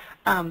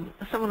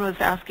 Someone was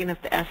asking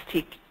if the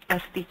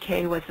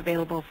SDK was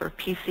available for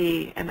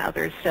PC, and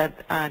others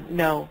said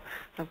no,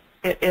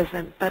 it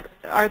isn't. But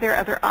are there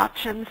other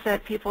options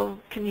that people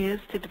can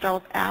use to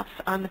develop apps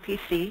on the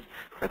PC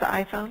for the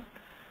iPhone?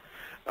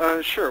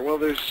 Sure. Well,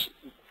 there's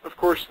Of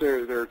course,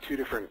 there are two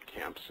different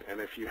camps, and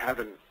if you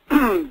haven't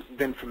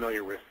been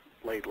familiar with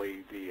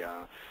lately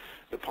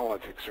the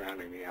politics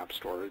surrounding the App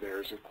Store,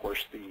 there's of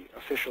course the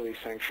officially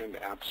sanctioned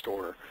App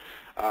Store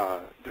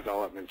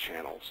development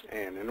channels.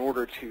 And in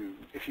order to,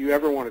 if you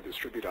ever want to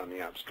distribute on the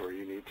App Store,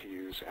 you need to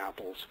use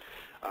Apple's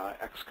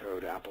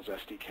Xcode, Apple's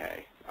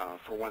SDK.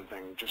 For one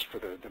thing, just for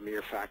the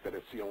mere fact that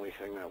it's the only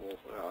thing that will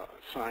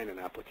sign an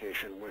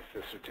application with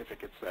the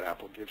certificates that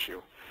Apple gives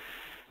you.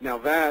 Now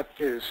that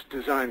is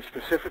designed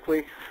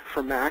specifically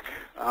for Mac.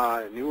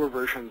 Newer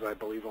versions, I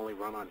believe, only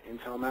run on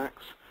Intel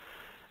Macs.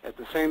 At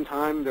the same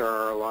time, there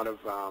are a lot of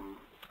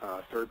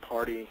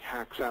third-party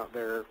hacks out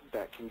there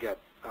that can get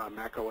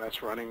Mac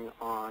OS running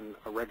on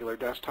a regular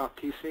desktop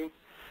PC.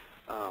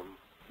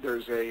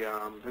 There's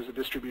a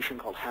distribution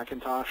called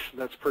Hackintosh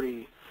that's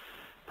pretty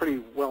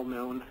well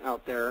known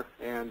out there,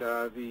 and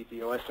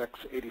the OS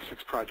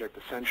x86 project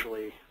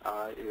essentially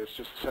is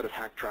just a set of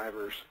hack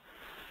drivers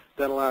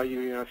that allow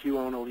you, if you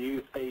own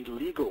a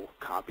legal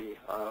copy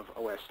of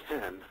OS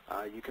X,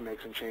 you can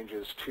make some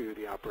changes to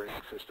the operating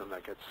system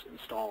that gets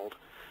installed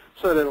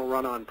so that it'll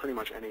run on pretty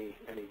much any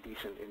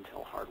decent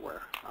Intel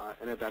hardware.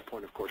 And at that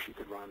point, of course, you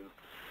could run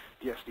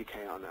the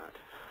SDK on that.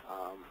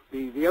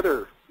 The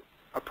other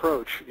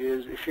approach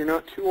is, if you're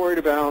not too worried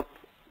about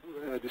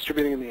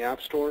distributing in the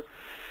App Store,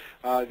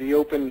 the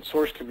open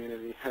source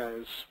community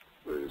has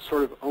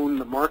sort of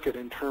owned the market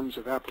in terms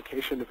of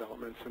application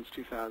development since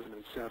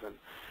 2007.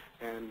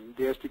 And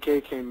the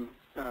SDK came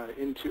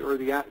or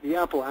the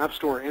Apple App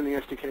Store and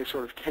the SDK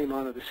sort of came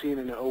onto the scene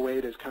in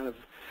 2008 as kind of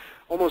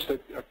almost a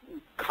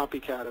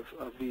copycat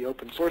of the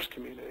open source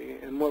community.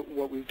 And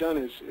what we've done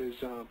is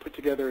put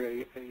together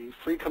a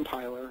free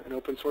compiler, an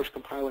open source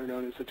compiler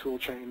known as the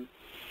toolchain.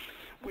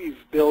 We've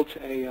built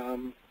a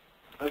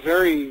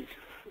very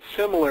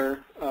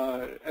similar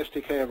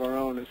SDK of our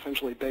own,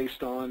 essentially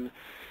based on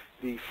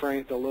the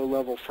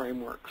low-level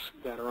frameworks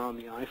that are on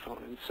the iPhone.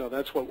 And so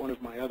that's what one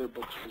of my other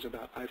books is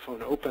about,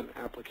 iPhone Open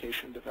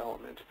Application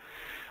Development.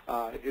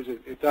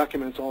 It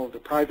documents all of the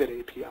private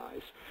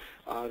APIs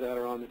that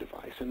are on the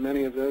device, and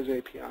many of those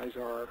APIs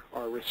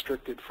are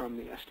restricted from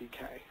the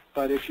SDK.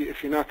 But if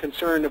you're not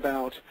concerned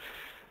about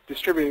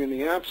distributing in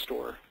the App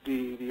Store,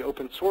 the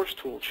open source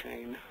tool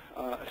chain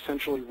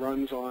essentially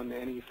runs on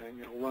anything.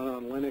 It'll run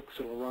on Linux,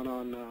 it'll run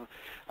on,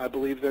 I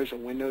believe there's a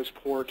Windows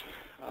port.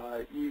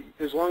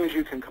 As long as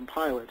you can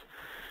compile it,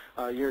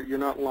 you're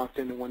not locked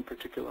into one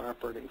particular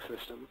operating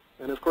system.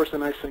 And of course, the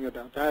nice thing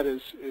about that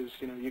is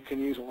you can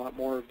use a lot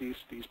more of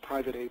these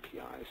private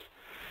APIs.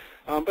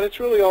 But it's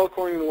really all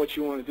according to what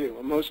you want to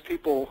do. Most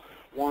people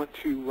want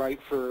to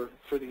write for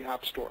the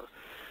App Store.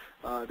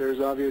 There's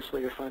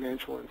obviously a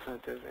financial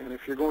incentive, and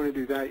if you're going to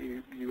do that,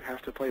 you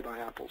have to play by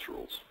Apple's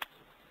rules.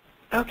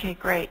 Okay,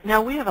 great.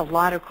 Now we have a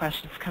lot of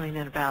questions coming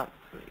in about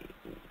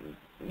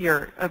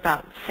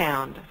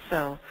sound,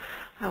 so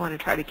I want to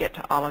try to get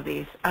to all of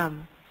these.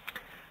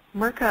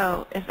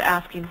 Mirko is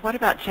asking, what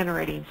about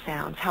generating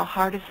sounds? How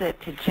hard is it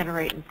to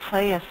generate and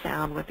play a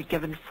sound with a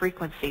given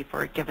frequency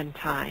for a given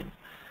time?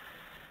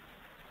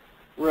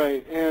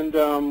 Right, and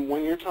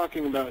when you're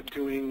talking about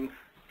doing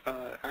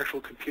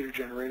actual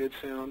computer-generated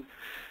sound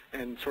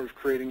and sort of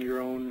creating your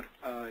own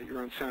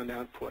sound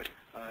output,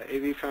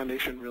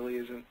 AVFoundation really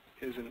isn't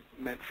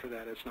meant for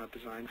that. It's not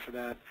designed for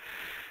that.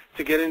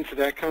 To get into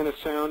that kind of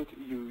sound,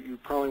 you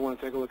probably want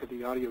to take a look at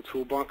the Audio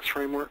Toolbox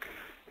framework,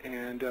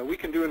 and we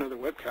can do another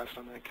webcast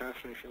on that,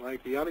 Catherine, if you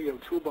like. The Audio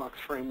Toolbox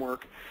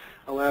framework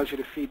allows you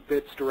to feed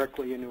bits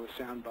directly into a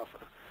sound buffer.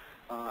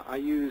 I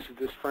use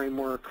this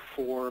framework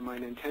for my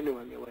Nintendo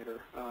emulator,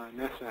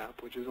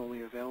 NESApp, which is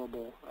only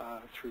available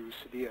through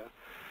Cydia.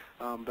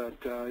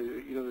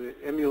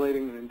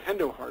 Emulating the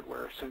Nintendo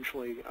hardware,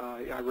 essentially,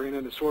 I ran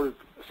into sort of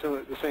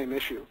the same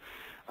issue.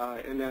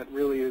 And that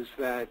really is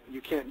that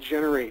you can't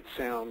generate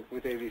sound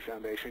with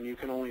AVFoundation. You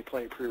can only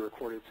play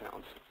pre-recorded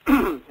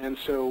sounds. And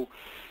so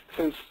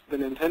since the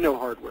Nintendo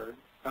hardware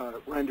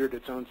rendered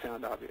its own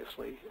sound,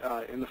 obviously,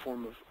 in the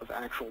form of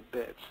actual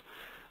bits,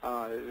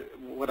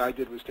 what I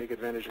did was take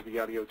advantage of the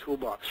Audio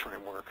Toolbox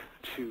framework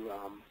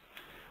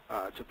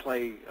to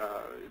play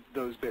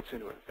those bits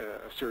into a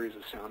series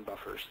of sound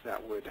buffers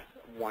that would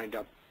wind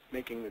up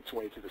making its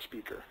way to the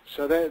speaker.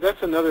 So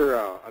that's another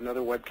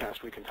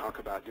webcast we can talk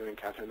about doing,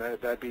 Catherine.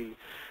 That'd be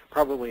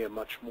probably a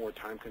much more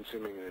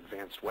time-consuming and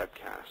advanced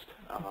webcast.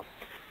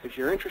 If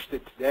you're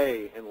interested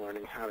today in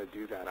learning how to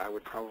do that, I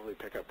would probably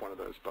pick up one of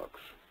those books.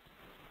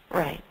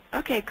 Right.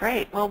 Okay,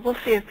 great. Well, we'll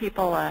see if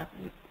people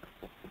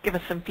give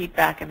us some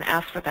feedback and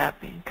ask for that,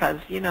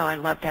 because I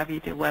love to have you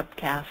do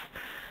webcasts.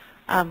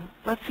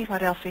 Let's see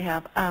what else we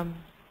have.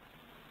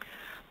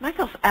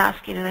 Michael's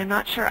asking, and I'm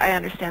not sure I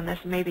understand this,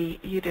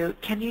 maybe you do,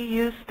 can you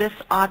use this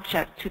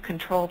object to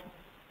control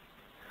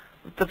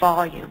the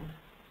volume?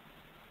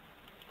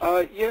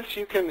 Yes,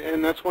 you can,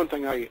 and that's one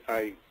thing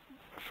I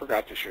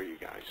forgot to show you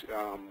guys.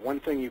 One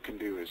thing you can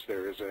do is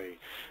there is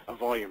a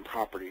volume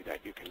property that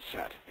you can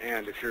set,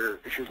 and if you're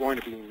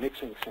going to be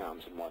mixing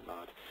sounds and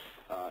whatnot,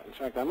 in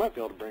fact, I might be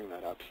able to bring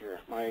that up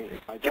here. My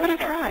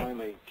desktop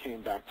finally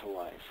came back to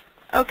life.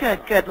 Oh,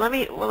 good, good. Let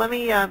me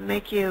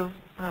make you.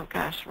 Oh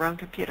gosh, wrong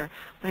computer.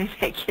 Let me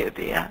make you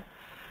the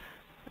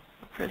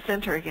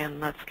presenter again.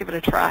 Let's give it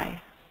a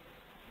try.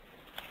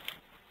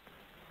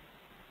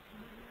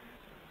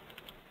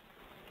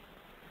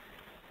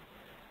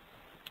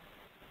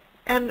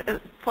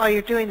 And while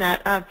you're doing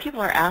that,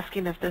 people are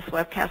asking if this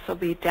webcast will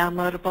be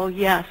downloadable.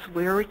 Yes,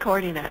 we're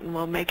recording it, and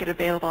we'll make it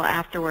available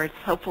afterwards,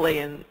 hopefully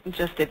in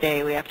just a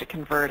day. We have to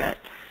convert it.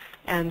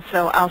 And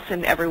so I'll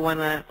send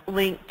everyone a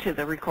link to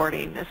the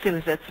recording as soon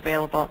as it's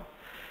available.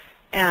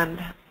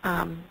 And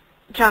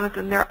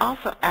Jonathan, they're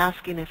also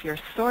asking if your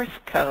source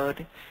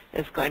code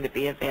is going to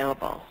be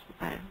available.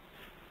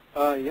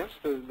 Yes,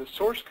 the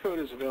source code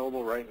is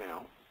available right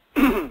now.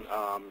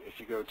 If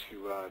you go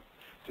to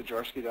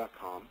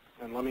Zdziarski.com,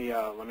 and let me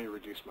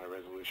reduce my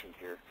resolution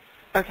here.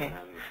 Okay.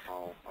 And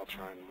I'll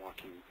try and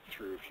walk you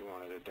through if you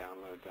wanted to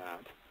download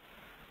that.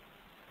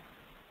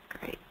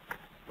 Great.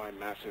 My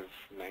massive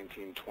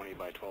 1920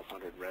 by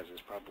 1200 res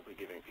is probably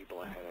giving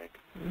people a headache.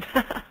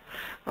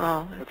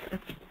 Well,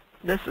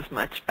 this is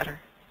much better.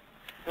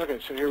 Okay,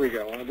 so here we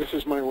go. This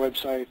is my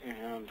website,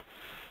 and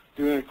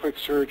doing a quick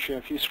search,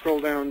 if you scroll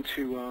down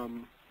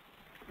to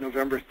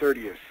November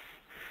 30th,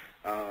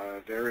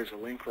 there is a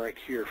link right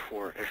here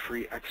for a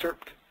free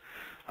excerpt,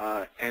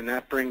 and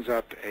that brings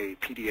up a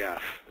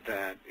PDF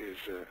that is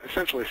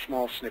essentially a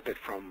small snippet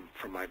from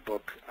my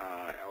book,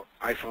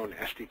 iPhone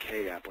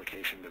SDK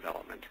Application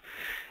Development.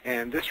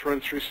 And this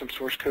runs through some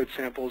source code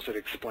samples that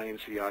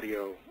explains the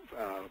audio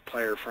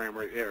player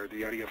framework, or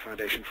the audio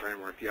foundation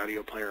framework, the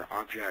audio player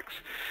objects,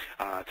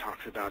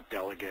 talks about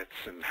delegates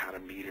and how to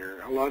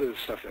meter, a lot of the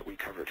stuff that we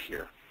covered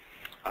here.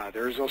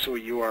 There is also a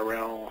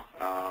URL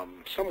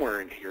somewhere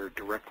in here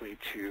directly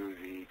to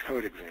the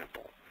code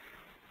example,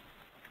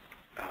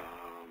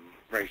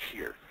 right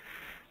here.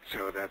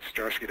 So that's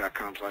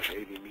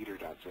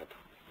zdziarski.com/avmeter.zip.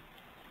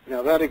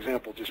 Now that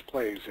example just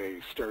plays a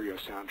stereo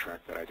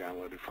soundtrack that I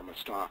downloaded from a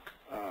stock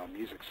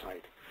music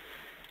site.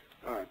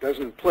 It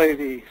doesn't play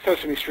the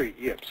Sesame Street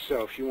yips,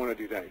 so if you want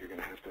to do that, you're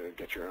going to have to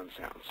get your own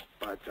sounds.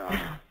 But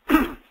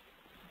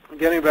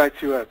getting back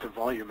to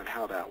volume and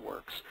how that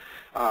works,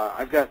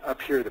 I've got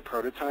up here the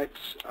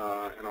prototypes,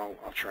 and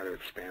I'll try to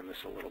expand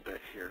this a little bit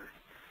here.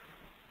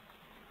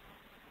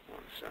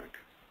 One sec.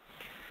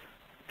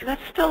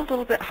 That's still a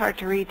little bit hard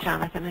to read,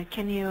 Jonathan.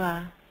 Can you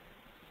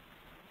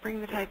bring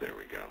the type? There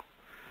we go.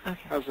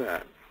 Okay. How's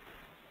that?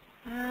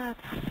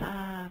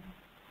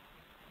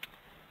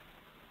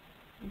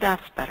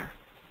 That's better.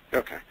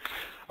 Okay.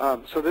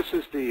 So this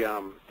is the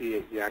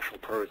actual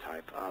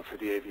prototype for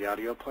the AV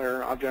audio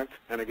player object.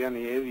 And again,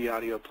 the AV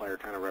audio player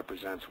kind of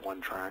represents one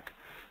track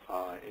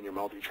in your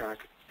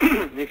multi-track.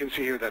 You can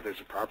see here that there's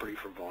a property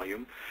for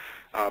volume.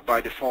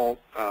 By default,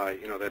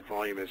 that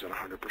volume is at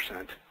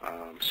 100%.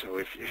 So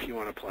if you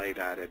want to play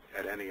that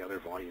at any other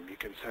volume, you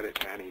can set it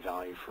to any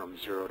value from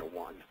 0 to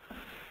 1.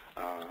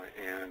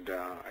 And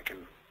I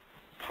can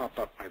pop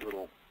up my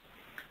little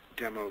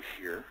demo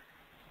here.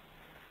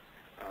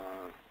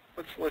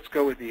 Let's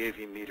go with the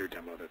AV meter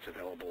demo that's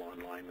available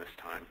online this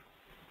time.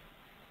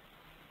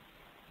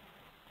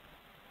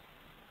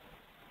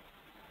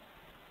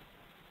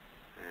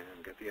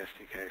 And get the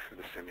SDK for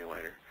the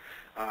simulator.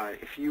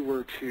 If you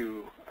were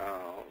to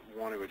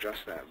want to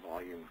adjust that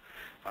volume,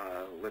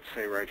 let's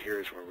say right here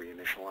is where we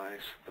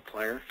initialize the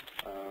player.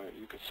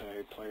 You could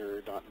say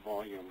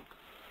player.volume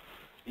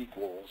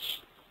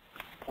equals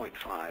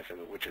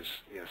 0.5, which is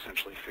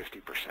essentially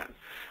 50%.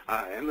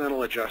 And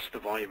that'll adjust the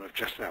volume of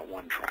just that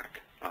one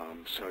track.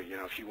 So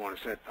if you want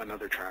to set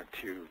another track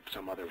to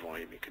some other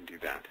volume, you can do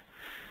that.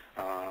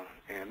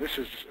 And this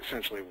is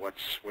essentially what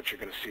you're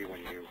going to see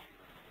when you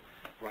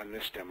run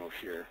this demo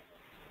here.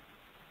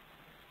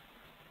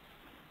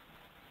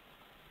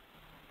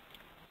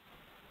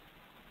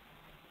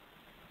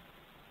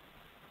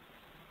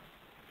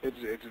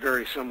 It's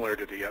very similar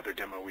to the other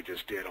demo we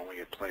just did, only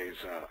it plays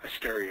a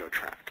stereo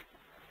track.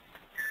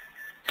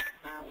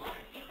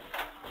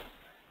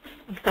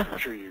 I'm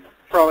sure you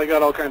probably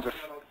got all kinds of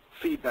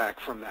feedback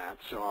from that,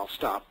 so I'll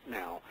stop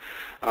now.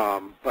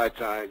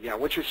 Yeah,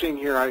 what you're seeing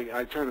here,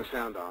 I turn the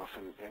sound off,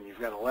 and you've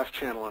got a left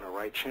channel and a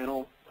right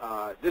channel.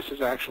 This is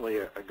actually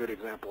a good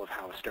example of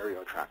how a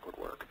stereo track would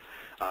work.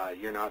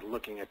 You're not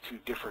looking at two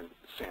different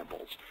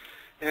samples.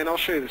 And I'll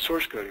show you the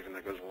source code even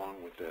that goes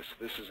along with this.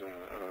 This is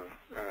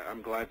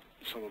I'm glad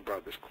someone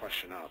brought this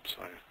question up,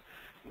 so I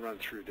run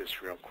through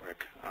this real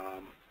quick.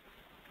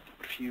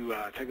 If you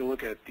take a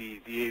look at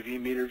the AV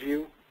meter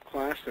view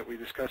class that we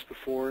discussed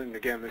before, and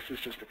again, this is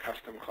just a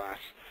custom class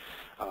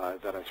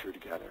that I threw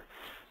together.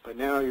 But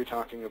now you're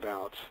talking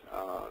about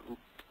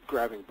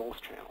grabbing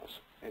both channels.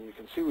 And you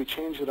can see we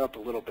changed it up a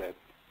little bit.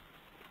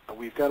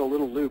 We've got a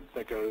little loop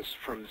that goes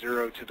from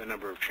 0 to the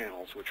number of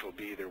channels, which will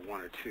be either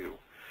 1 or 2.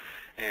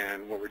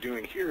 And what we're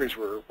doing here is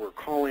we're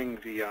calling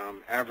the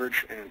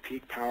average and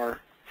peak power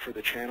for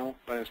the channel,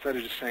 but instead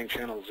of just saying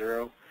channel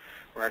 0,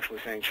 we're actually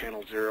saying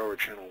channel 0 or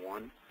channel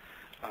 1.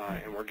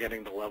 And we're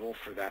getting the level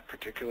for that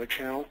particular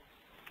channel.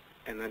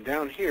 And then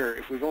down here,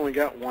 if we've only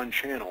got one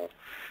channel,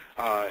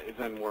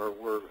 then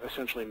we're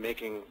essentially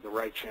making the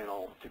right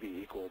channel to be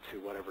equal to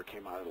whatever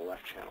came out of the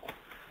left channel.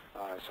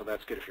 So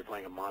that's good if you're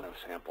playing a mono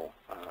sample,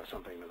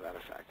 something to that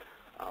effect.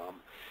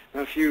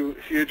 Now, if you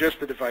adjust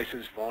the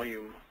device's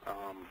volume,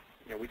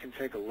 we can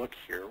take a look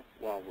here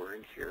while we're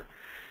in here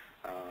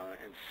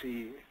and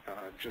see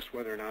just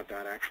whether or not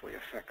that actually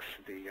affects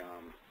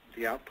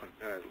the output.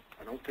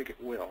 I don't think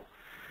it will,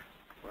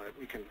 but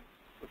we can,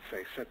 let's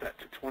say, set that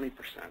to 20%,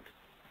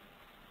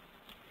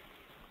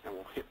 and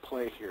we'll hit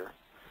play here.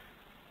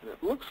 And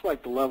it looks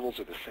like the levels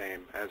are the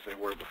same as they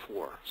were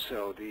before.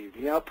 So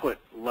the output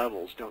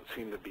levels don't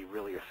seem to be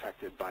really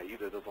affected by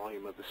either the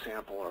volume of the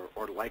sample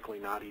or likely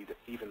not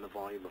even the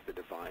volume of the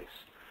device.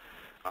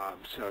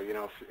 So,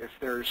 if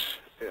there's,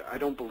 I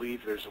don't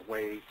believe there's a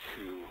way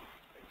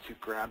to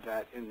grab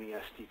that in the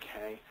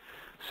SDK.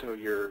 So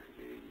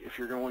if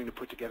you're going to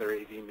put together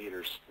AV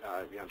meters,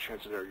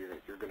 chances are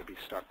you're going to be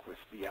stuck with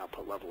the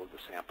output level of the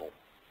sample.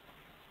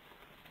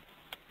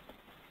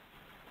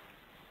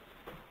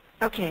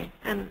 Okay,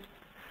 and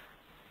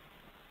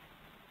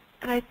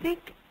I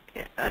think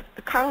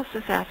Carlos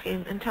is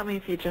asking, and tell me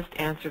if you just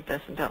answered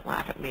this and don't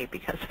laugh at me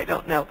because I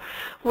don't know.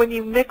 When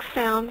you mix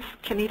sounds,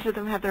 can each of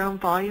them have their own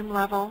volume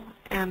level,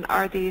 and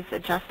are these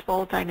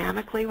adjustable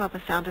dynamically while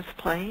the sound is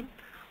playing?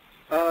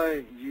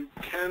 You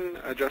can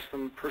adjust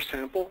them per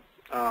sample,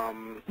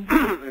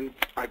 and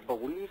I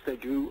believe they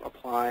do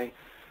apply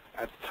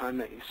at the time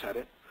that you set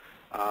it.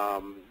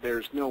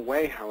 There's no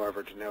way,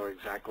 however, to know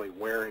exactly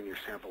where in your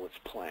sample it's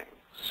playing.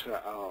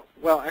 So,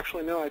 well,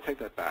 actually, no, I take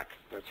that back.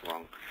 That's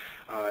wrong.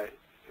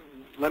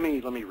 Let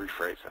me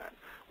rephrase that.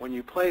 When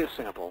you play a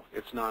sample,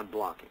 it's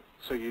non-blocking,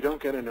 so you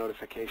don't get a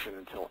notification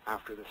until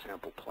after the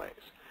sample plays.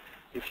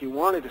 If you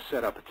wanted to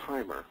set up a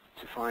timer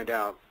to find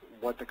out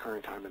what the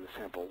current time in the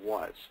sample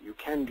was, you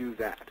can do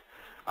that,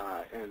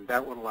 and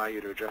that would allow you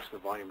to adjust the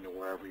volume to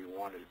wherever you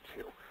wanted it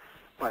to.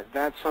 But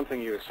that's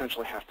something you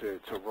essentially have to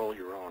roll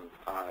your own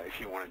if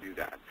you want to do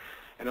that.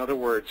 In other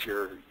words,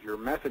 your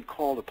method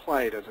call to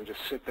play doesn't just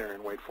sit there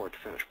and wait for it to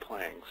finish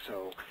playing.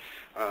 So,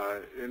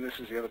 and this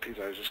is the other piece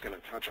I was just going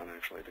to touch on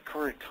actually. The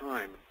current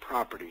time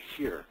property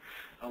here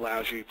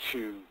allows you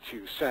to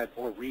set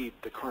or read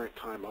the current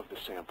time of the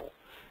sample,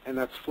 and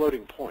that's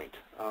floating point.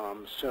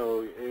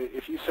 So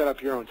if you set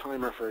up your own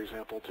timer, for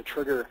example, to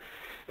trigger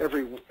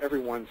every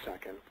 1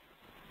 second,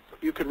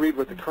 you could read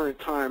what the current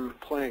time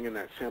playing in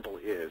that sample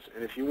is,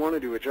 and if you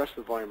wanted to adjust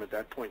the volume at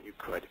that point, you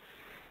could.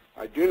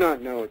 I do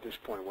not know at this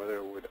point whether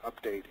it would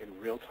update in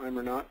real time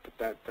or not,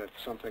 but that's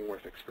something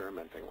worth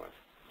experimenting with.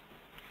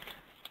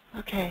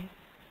 Okay.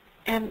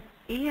 And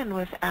Ian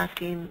was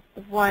asking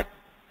what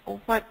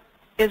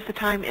is the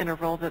time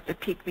interval that the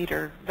peak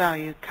meter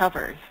value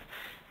covers?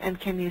 And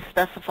can you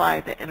specify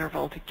the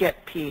interval to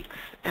get peaks?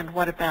 And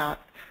what about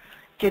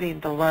getting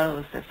the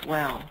lows as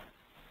well?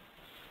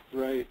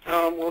 Right.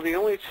 Well, the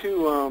only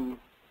two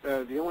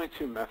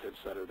methods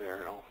that are there,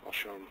 and I'll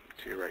show them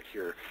to you right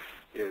here,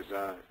 is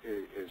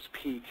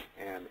peak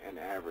and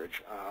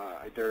average.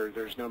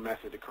 There's no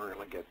method to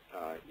currently get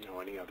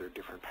any other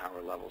different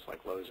power levels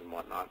like lows and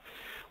whatnot.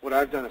 What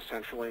I've done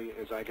essentially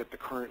is I get the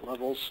current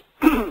levels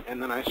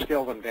and then I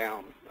scale them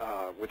down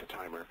with a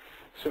timer.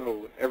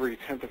 So every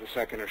 1/10 of a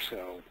second or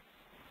so,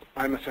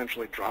 I'm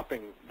essentially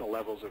dropping the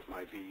levels of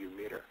my VU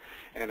meter.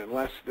 And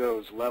unless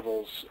those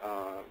levels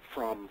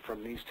from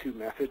these two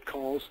method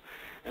calls,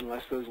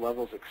 unless those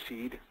levels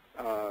exceed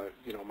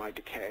my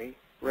decay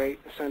rate,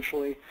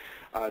 essentially,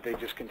 they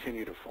just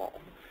continue to fall.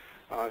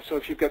 So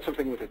if you've got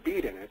something with a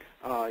beat in it,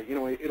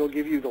 it'll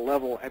give you the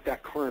level at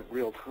that current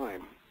real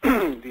time,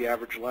 the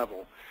average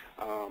level,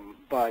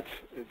 but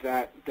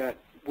that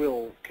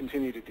will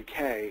continue to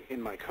decay in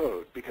my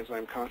code because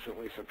I'm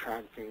constantly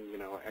subtracting,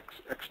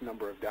 X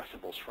number of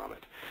decibels from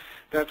it.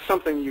 That's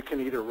something you can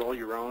either roll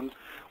your own,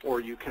 or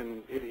you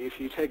can, if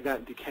you take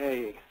that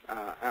decay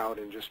out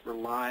and just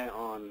rely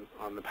on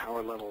the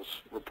power levels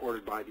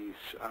reported by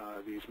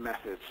these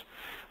methods,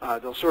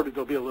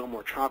 they'll be a little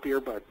more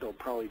choppier, but they'll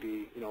probably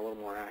be a little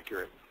more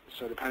accurate.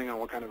 So depending on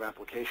what kind of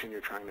application you're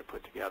trying to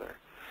put together.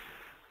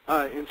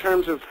 In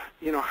terms of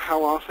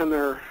how often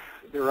they're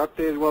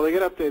updated, well, they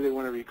get updated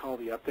whenever you call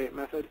the update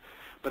method,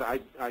 but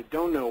I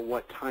don't know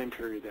what time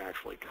period they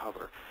actually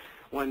cover.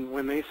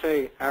 When they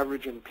say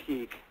average and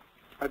peak,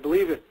 I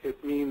believe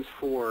it means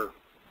for,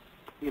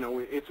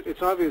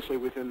 it's obviously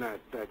within that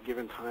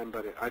given time,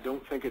 but I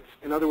don't think it's,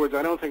 in other words,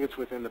 I don't think it's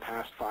within the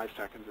past 5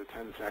 seconds or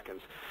 10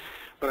 seconds.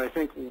 But I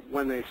think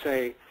when they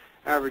say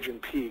average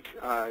and peak,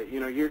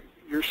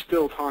 you're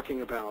still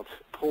talking about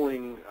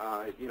pulling,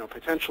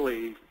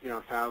 potentially,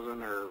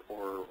 1,000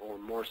 or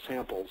more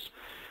samples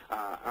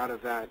out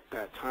of that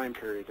time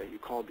period that you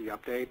called the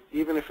update,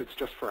 even if it's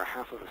just for a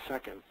 1/2 of a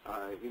second.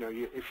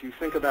 If you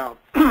think about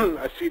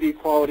a CD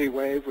quality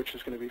wave, which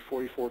is going to be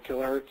 44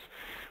 kilohertz,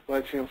 well,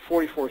 it's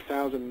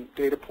 44,000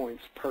 data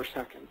points per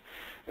second,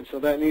 and so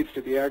that needs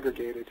to be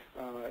aggregated,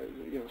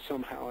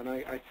 somehow. And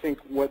I think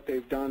what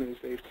they've done is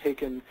they've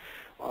taken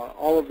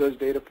all of those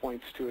data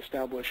points to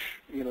establish,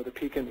 the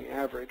peak and the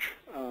average.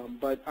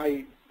 But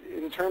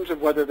in terms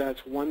of whether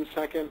that's 1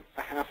 second,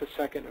 a half a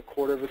second, a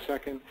quarter of a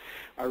second,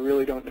 I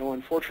really don't know.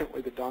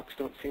 Unfortunately, the docs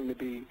don't seem to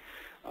be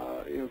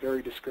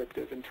very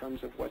descriptive in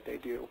terms of what they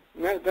do.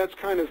 And that's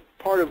kind of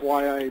part of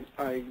why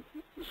I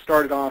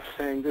started off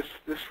saying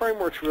this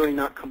framework's really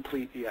not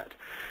complete yet.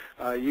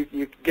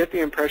 You get the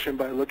impression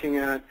by looking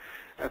at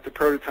the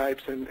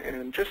prototypes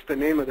and just the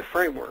name of the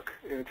framework.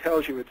 It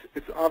tells you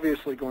it's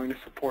obviously going to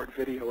support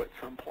video at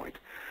some point.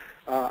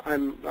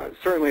 I'm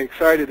certainly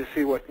excited to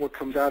see what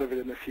comes out of it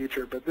in the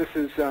future, but this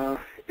is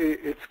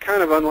it's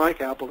kind of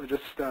unlike Apple to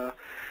just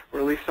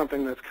release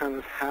something that's kind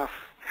of half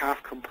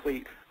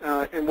complete.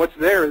 And what's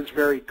there is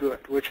very good,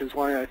 which is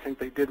why I think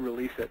they did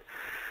release it.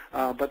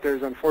 But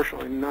there's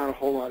unfortunately not a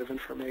whole lot of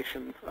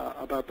information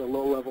about the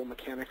low-level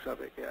mechanics of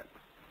it yet.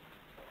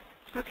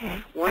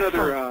 Okay. One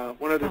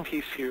other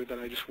piece here that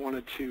I just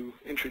wanted to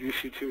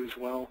introduce you to as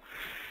well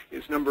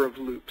is number of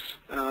loops.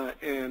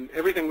 And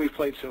everything we've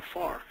played so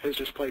far has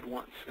just played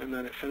once, and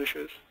then it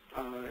finishes.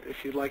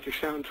 If you'd like your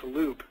sound to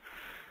loop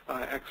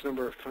X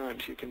number of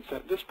times, you can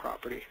set this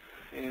property.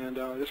 And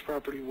this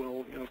property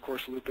will, of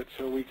course, loop it.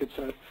 So we could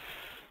set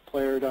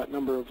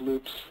player.number of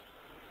loops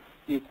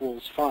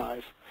equals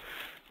 5.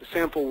 The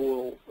sample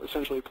will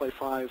essentially play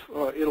 5.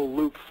 It'll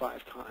loop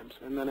 5 times,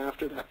 and then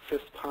after that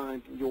 5th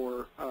time,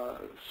 your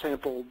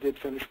sample did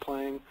finish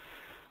playing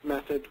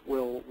method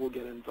will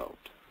get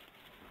invoked.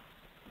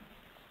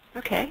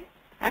 Okay,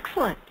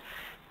 excellent.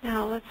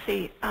 Now let's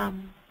see.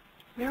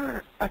 There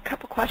were a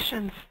couple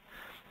questions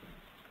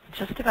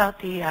just about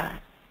the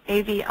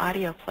AV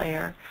audio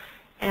player,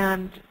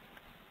 and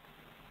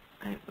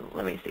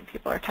let me see.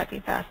 People are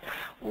typing fast.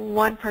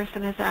 One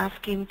person is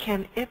asking,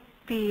 can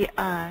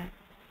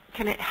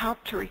it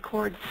help to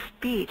record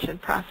speech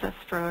and process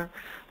for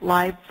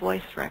live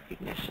voice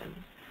recognition?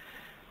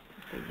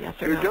 Yes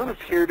or no? There don't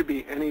appear to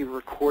be any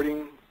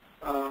recording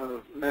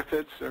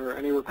methods or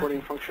any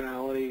recording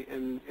functionality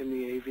in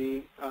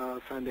the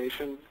AV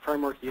Foundation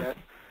framework yet.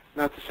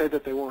 Not to say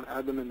that they won't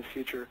add them in the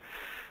future,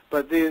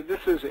 but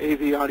this is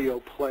AV audio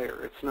player.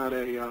 It's not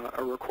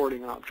a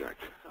recording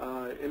object.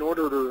 In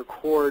order to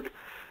record,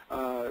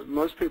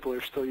 most people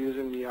are still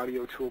using the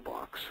audio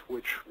toolbox,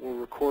 which will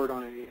record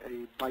on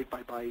a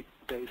byte-by-byte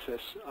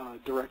basis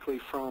directly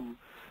from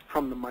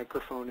the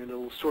microphone, and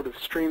it'll sort of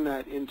stream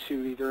that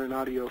into either an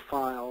audio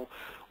file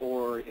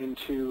or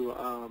into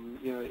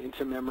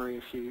into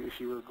memory if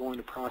you were going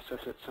to process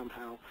it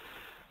somehow.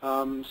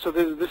 So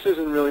this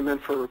isn't really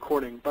meant for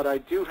recording, but I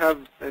do have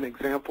an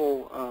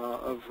example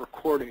of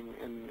recording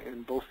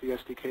in both the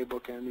SDK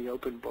book and the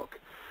open book.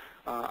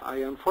 I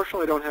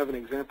unfortunately don't have an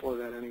example of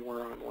that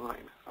anywhere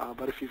online,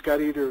 but if you've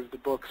got either of the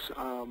books,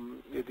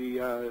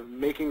 the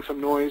Making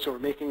Some Noise or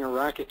Making a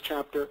Racket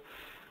chapter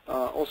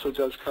also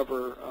does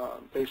cover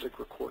basic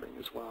recording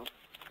as well.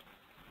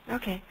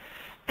 Okay.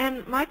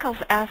 And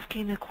Michael's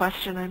asking a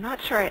question. I'm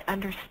not sure I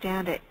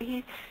understand it,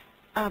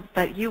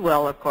 but you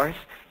will, of course.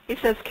 He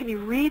says, can you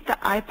read the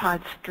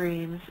iPod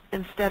streams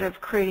instead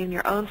of creating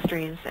your own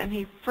streams? And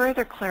he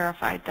further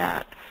clarified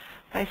that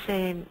by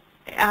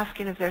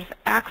asking if there's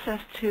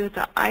access to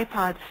the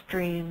iPod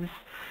streams,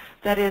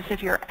 that is,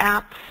 if your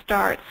app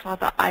starts while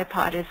the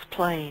iPod is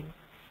playing.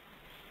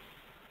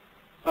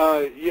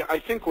 Yeah, I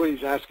think what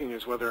he's asking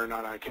is whether or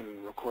not I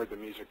can record the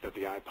music that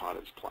the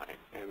iPod is playing.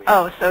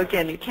 So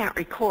again, you can't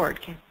record.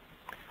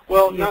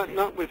 Well,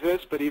 not with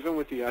this, but even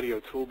with the audio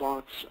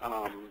toolbox,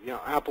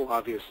 Apple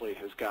obviously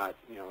has got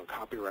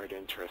copyright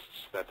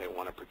interests that they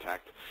want to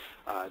protect.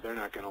 They're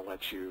not going to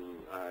let you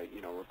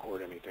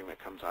record anything that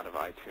comes out of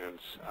iTunes.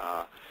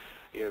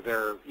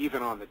 They're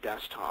even on the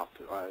desktop.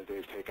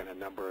 They've taken a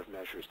number of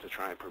measures to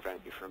try and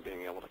prevent you from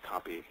being able to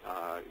copy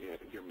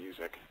your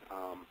music.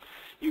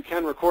 You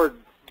can record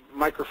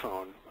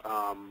microphone,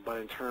 but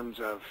in terms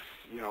of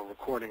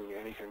recording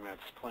anything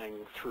that's playing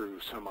through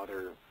some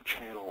other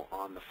channel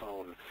on the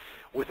phone,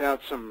 without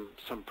some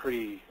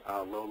pretty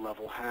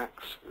low-level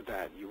hacks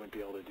that you wouldn't be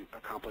able to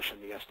accomplish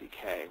in the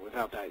SDK.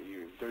 Without that,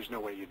 there's no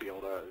way you'd be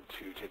able to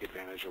take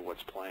advantage of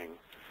what's playing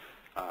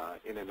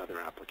in another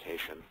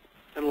application.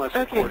 Unless,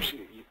 of course,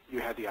 you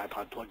had the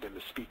iPod plugged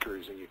into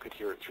speakers and you could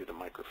hear it through the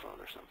microphone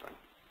or something.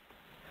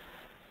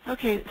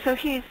 Okay, so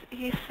he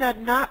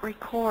said not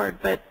record,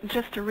 but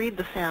just to read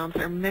the sounds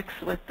or mix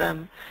with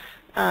them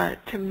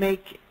to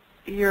make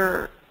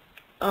your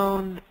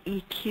own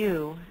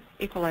EQ,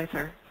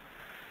 equalizer.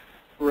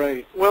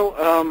 Right.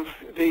 Well,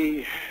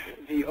 the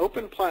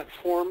open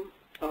platform,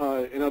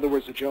 in other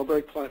words, the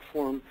jailbreak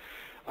platform,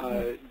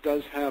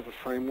 does have a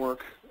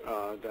framework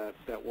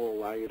that will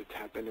allow you to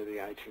tap into the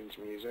iTunes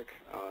music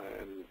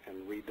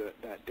and read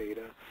that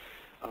data.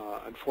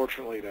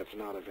 Unfortunately, that's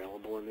not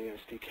available in the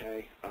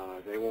SDK.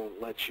 They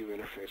won't let you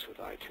interface with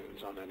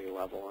iTunes on any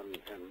level, and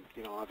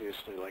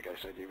obviously, like I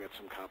said, you've got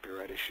some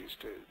copyright issues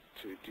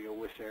to deal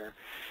with there.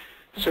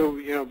 So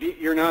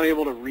you're not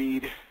able to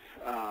read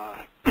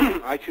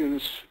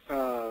iTunes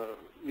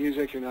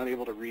music. You're not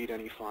able to read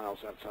any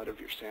files outside of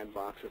your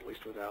sandbox, at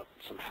least without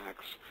some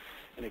hacks.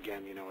 And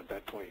again, at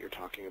that point, you're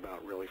talking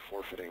about really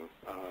forfeiting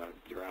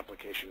your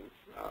application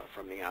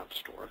from the App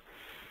Store.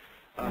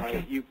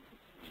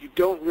 you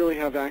don't really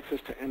have access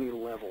to any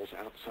levels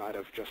outside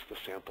of just the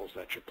samples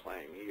that you're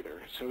playing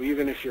either. So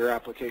even if your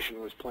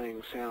application was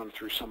playing sound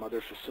through some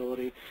other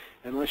facility,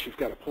 unless you've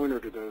got a pointer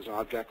to those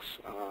objects,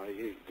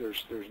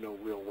 there's no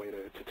real way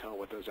to tell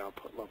what those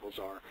output levels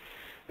are.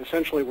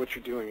 Essentially what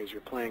you're doing is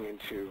you're playing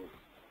into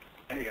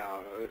a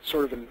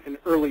sort of an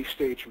early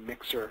stage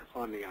mixer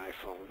on the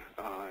iPhone,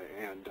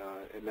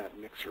 and that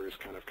mixer is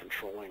kind of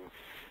controlling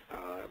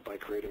by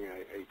creating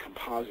a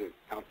composite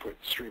output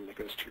stream that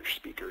goes to your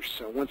speakers.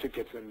 So once it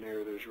gets in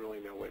there, there's really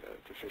no way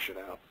to fish it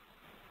out.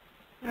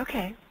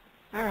 Okay,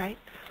 all right.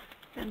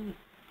 And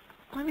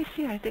let me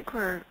see, I think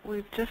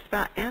we've just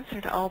about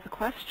answered all the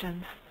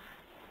questions.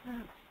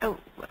 Oh,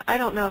 I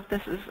don't know if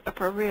this is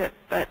appropriate,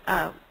 but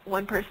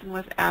one person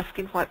was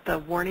asking what the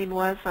warning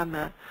was on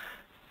the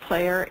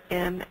player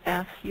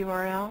NS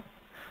URL.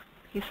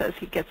 He says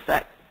he gets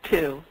that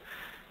too.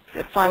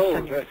 It flashed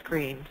on your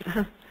screen.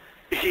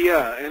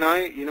 Yeah, and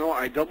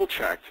I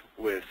double-checked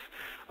with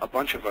a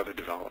bunch of other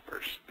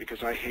developers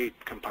because I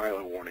hate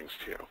compiler warnings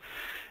too.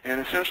 And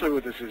essentially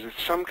what this is,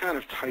 it's some kind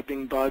of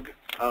typing bug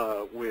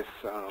with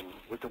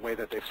the way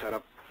that they've set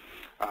up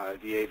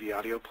the AV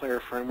audio player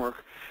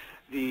framework.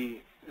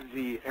 The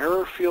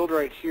error field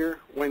right here,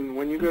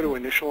 when you go to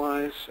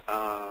initialize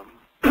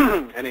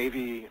an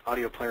AV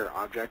audio player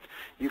object,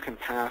 you can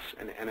pass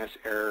an NS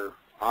error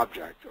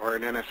object or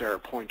an NS error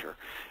pointer,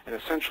 and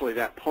essentially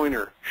that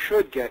pointer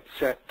should get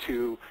set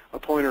to a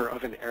pointer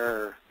of an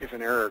error if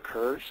an error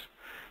occurs.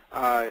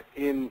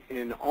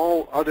 In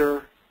all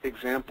other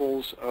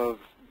examples of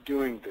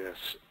doing this,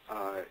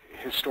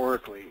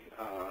 historically,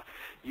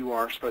 you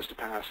are supposed to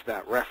pass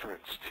that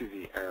reference to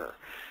the error,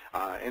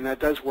 and that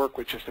does work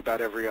with just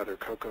about every other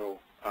Cocoa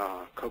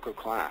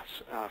class.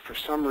 For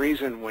some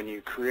reason, when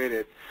you create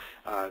it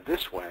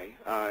this way,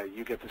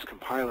 you get this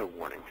compiler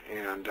warning,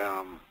 and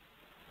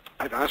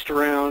I've asked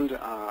around,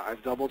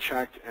 I've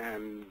double-checked,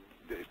 and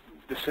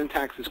the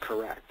syntax is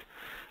correct.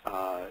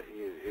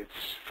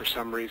 It's, for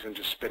some reason,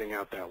 just spitting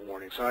out that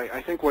warning. So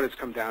I think what it's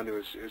come down to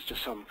is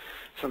just some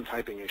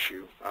typing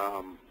issue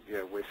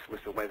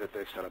with the way that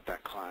they've set up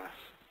that class.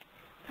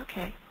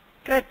 Okay,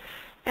 good.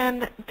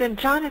 And then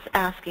John is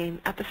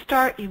asking, at the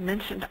start you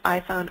mentioned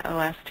iPhone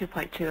OS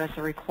 2.2 as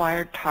a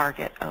required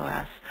target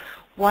OS.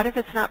 What if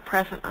it's not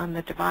present on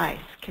the device?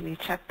 Can you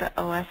check the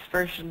OS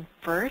version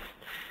first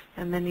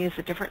and then use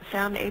a different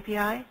sound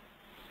API?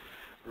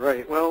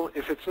 Right. Well,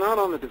 if it's not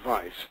on the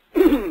device,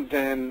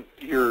 then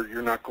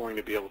you're not going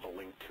to be able to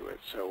link to it.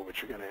 So what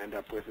you're going to end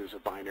up with is a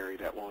binary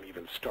that won't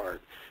even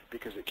start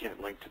because it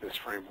can't link to this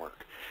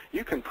framework.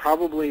 You can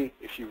probably,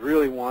 if you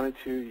really wanted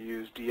to,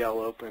 use DL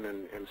Open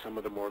and some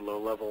of the more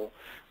low-level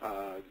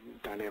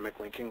dynamic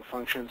linking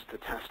functions to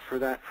test for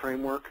that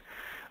framework.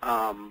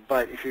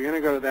 But if you're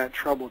going to go to that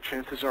trouble,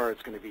 chances are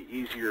it's going to be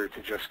easier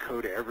to just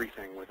code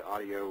everything with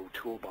Audio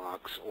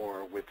Toolbox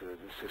or with the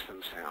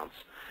system sounds.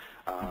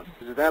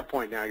 Because at that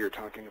point now you're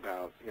talking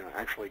about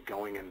actually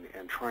going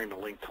and trying to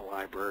link to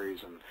libraries,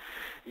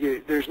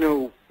 and there's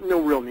no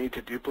real need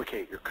to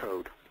duplicate your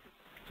code.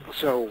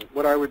 So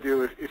what I would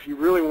do if you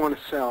really want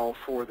to sell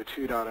for the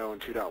 2.0 and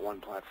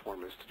 2.1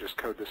 platform is to just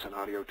code this in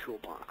Audio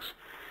Toolbox.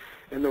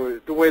 And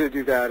the way to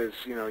do that is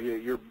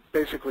you're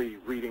basically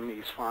reading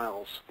these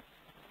files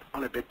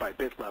on a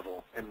bit-by-bit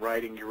level and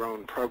writing your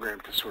own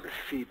program to sort of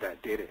feed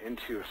that data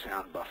into a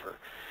sound buffer.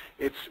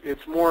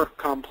 It's more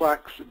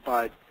complex,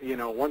 but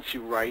once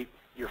you write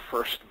your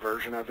first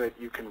version of it,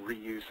 you can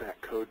reuse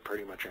that code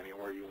pretty much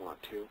anywhere you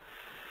want to.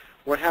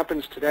 What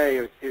happens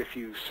today, if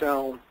you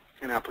sell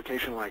an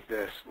application like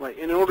this, like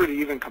in order to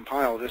even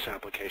compile this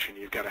application,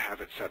 you've got to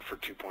have it set for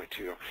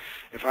 2.2.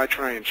 If I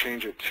try and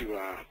change it to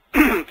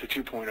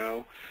to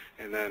 2.0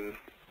 and then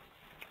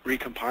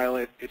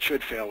recompile it, it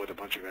should fail with a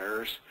bunch of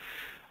errors.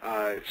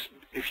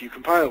 If you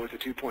compile it with the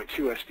 2.2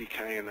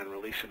 SDK and then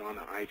release it onto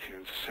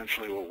iTunes,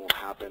 essentially what will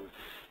happen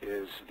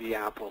is the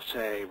app will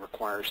say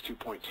requires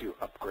 2.2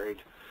 upgrade,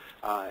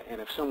 and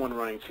if someone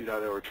running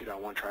 2.0 or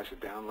 2.1 tries to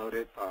download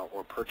it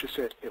or purchase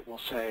it, it will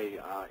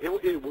say,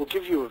 it will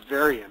give you a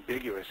very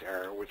ambiguous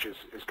error, which is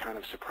kind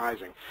of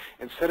surprising.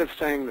 Instead of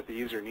saying that the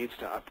user needs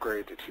to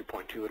upgrade to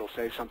 2.2, it'll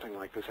say something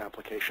like this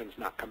application is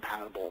not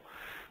compatible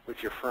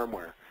with your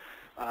firmware.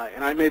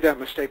 And I made that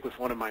mistake with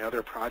one of my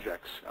other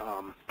projects,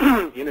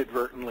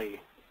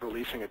 inadvertently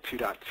releasing a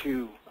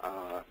 2.2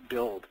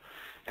 build,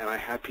 and I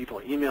had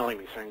people emailing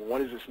me saying, what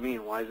does this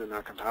mean? Why is it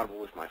not compatible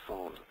with my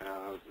phone?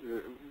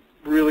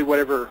 Really,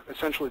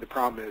 essentially the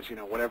problem is,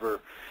 whatever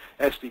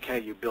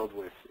SDK you build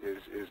with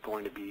is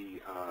going to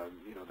be,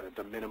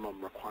 the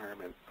minimum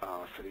requirement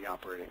for the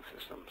operating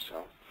system.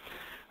 So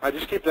I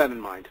just keep that in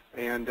mind.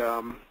 And,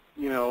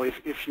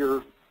 if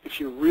you're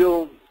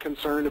real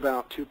concerned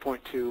about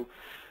 2.2,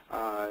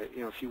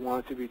 if you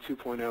want it to be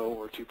 2.0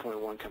 or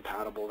 2.1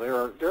 compatible, there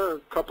are a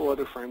couple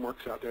other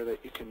frameworks out there that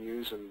you can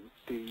use, and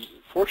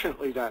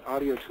fortunately that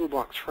Audio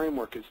Toolbox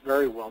framework is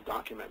very well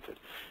documented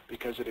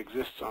because it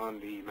exists on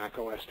the Mac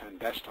OS X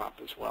desktop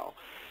as well.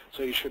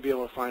 So you should be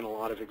able to find a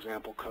lot of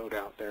example code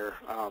out there.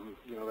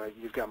 That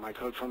you've got my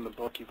code from the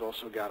book. You've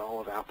also got all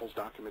of Apple's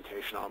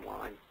documentation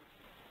online.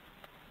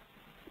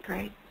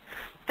 Great.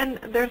 And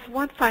there's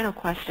one final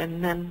question,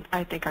 and then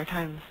I think our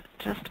time's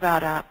just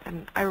about up,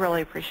 and I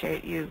really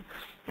appreciate you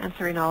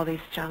answering all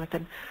these,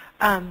 Jonathan.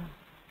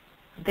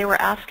 They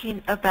were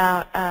asking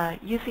about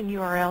using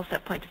URLs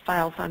that point to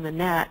files on the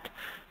net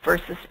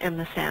versus in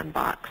the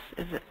sandbox.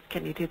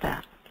 Can you do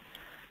that?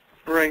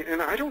 Right,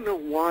 and I don't know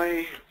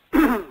why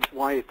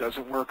why it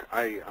doesn't work.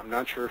 I'm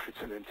not sure if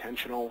it's an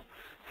intentional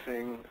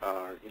thing,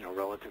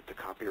 relative to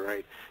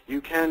copyright.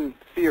 You can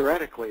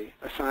theoretically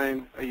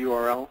assign a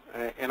URL,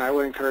 and I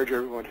would encourage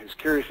everyone who's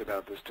curious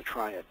about this to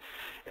try it.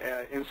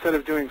 Instead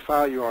of doing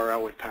file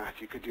URL with path,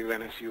 you could do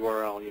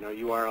NSURL,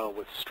 URL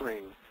with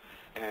string.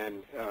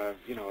 And,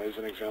 as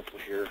an example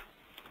here,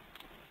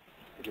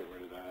 get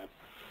rid of that.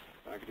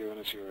 I could do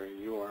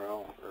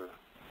NSURL or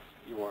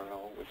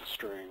URL with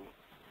string,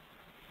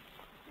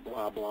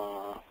 blah,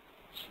 blah,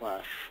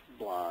 /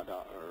 blah,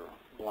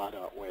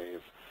 dot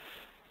wave.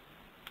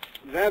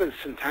 That is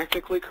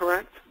syntactically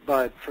correct,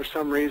 but for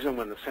some reason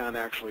when the sound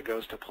actually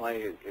goes to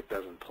play, it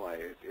doesn't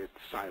play. It's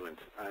silent.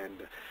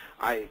 And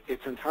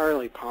it's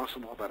entirely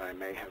possible that I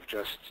may have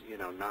just,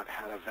 not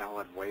had a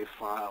valid WAV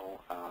file,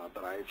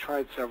 but I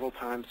tried several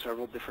times,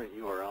 several different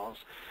URLs,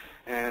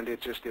 and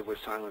it was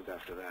silent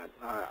after that.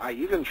 I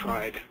even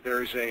tried,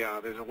 there's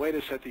a way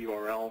to set the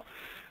URL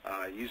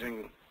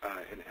using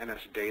an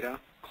NSData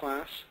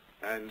class,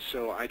 and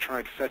so I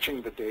tried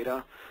fetching the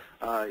data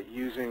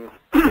using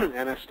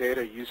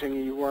NSData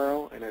using a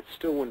URL, and it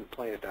still wouldn't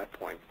play at that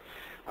point.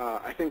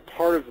 I think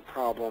part of the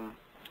problem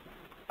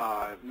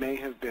may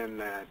have been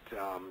that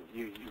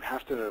you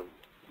have to,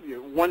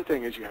 one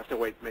thing is you have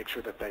to make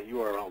sure that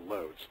URL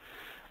loads.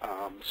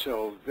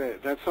 So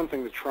that's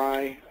something to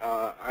try.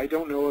 I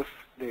don't know if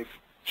they've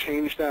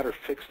changed that or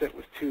fixed it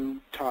with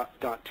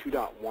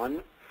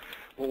 2.2.1.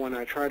 Well, when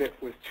I tried it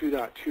with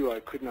 2.2, I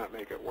could not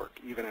make it work,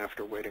 even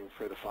after waiting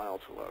for the file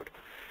to load.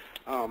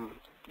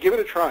 Give it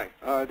a try.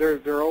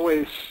 They're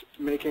always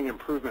making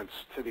improvements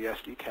to the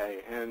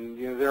SDK, and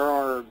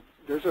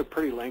there's a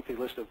pretty lengthy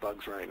list of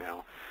bugs right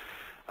now.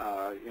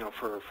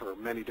 For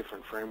many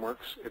different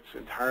frameworks. It's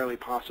entirely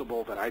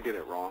possible that I did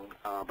it wrong,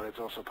 but it's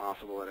also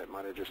possible that it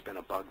might have just been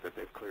a bug that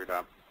they've cleared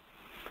up.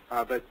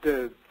 But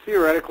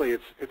theoretically,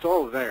 it's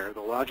all there.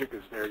 The logic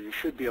is there. You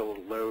should be able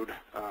to load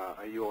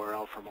a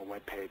URL from a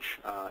web page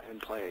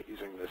and play it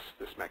using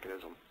this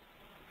mechanism.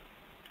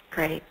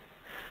 Great.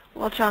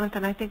 Well,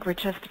 Jonathan, I think we're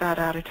just about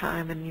out of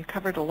time, and you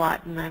covered a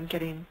lot, and I'm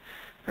getting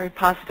very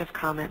positive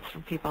comments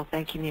from people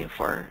thanking you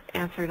for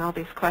answering all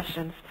these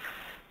questions.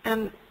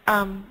 And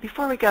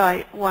before we go,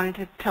 I wanted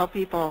to tell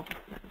people,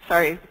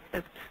 sorry,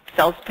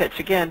 sales pitch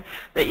again,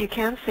 that you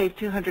can save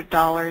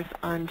 $200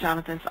 on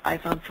Jonathan's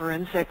iPhone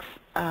forensics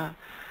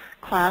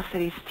class that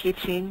he's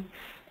teaching,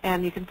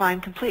 and you can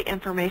find complete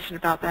information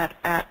about that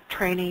at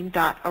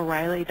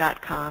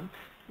training.o'reilly.com.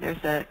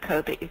 There's a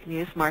code that you can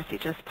use. Marcy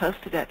just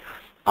posted it.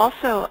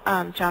 Also,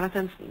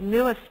 Jonathan's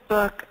newest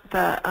book,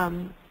 the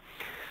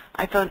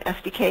iPhone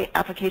SDK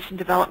Application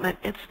Development,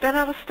 it's been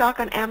out of stock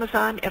on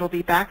Amazon. It'll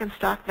be back in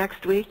stock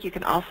next week. You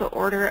can also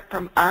order it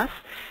from us,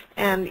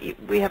 and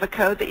we have a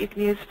code that you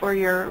can use for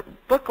your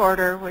book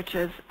order, which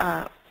is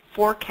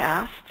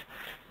forecast,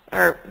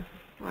 or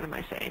what am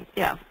I saying?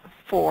 Yeah,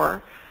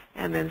 4,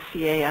 and then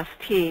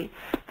CAST,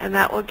 and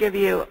that will give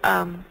you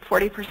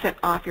 40%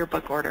 off your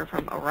book order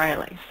from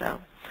O'Reilly.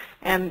 So,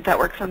 and that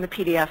works on the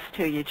PDFs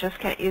too. You just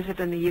can't use it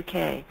in the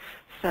UK.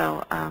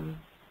 So,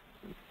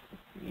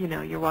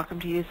 you're welcome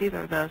to use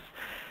either of those.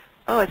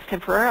 Oh, it's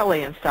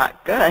temporarily in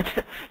stock. Good.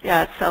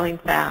 Yeah, it's selling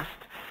fast.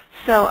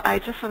 So I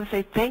just want to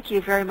say thank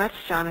you very much,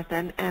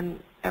 Jonathan, and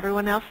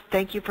everyone else,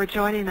 thank you for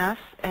joining us,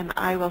 and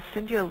I will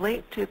send you a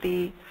link to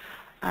the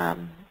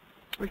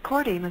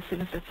recording as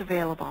soon as it's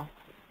available.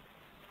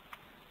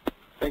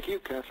 Thank you,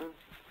 Catherine.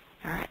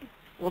 All right.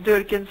 We'll do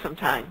it again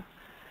sometime.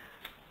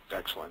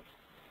 Excellent.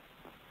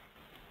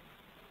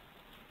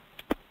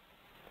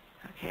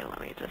 Okay, let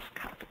me just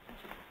copy.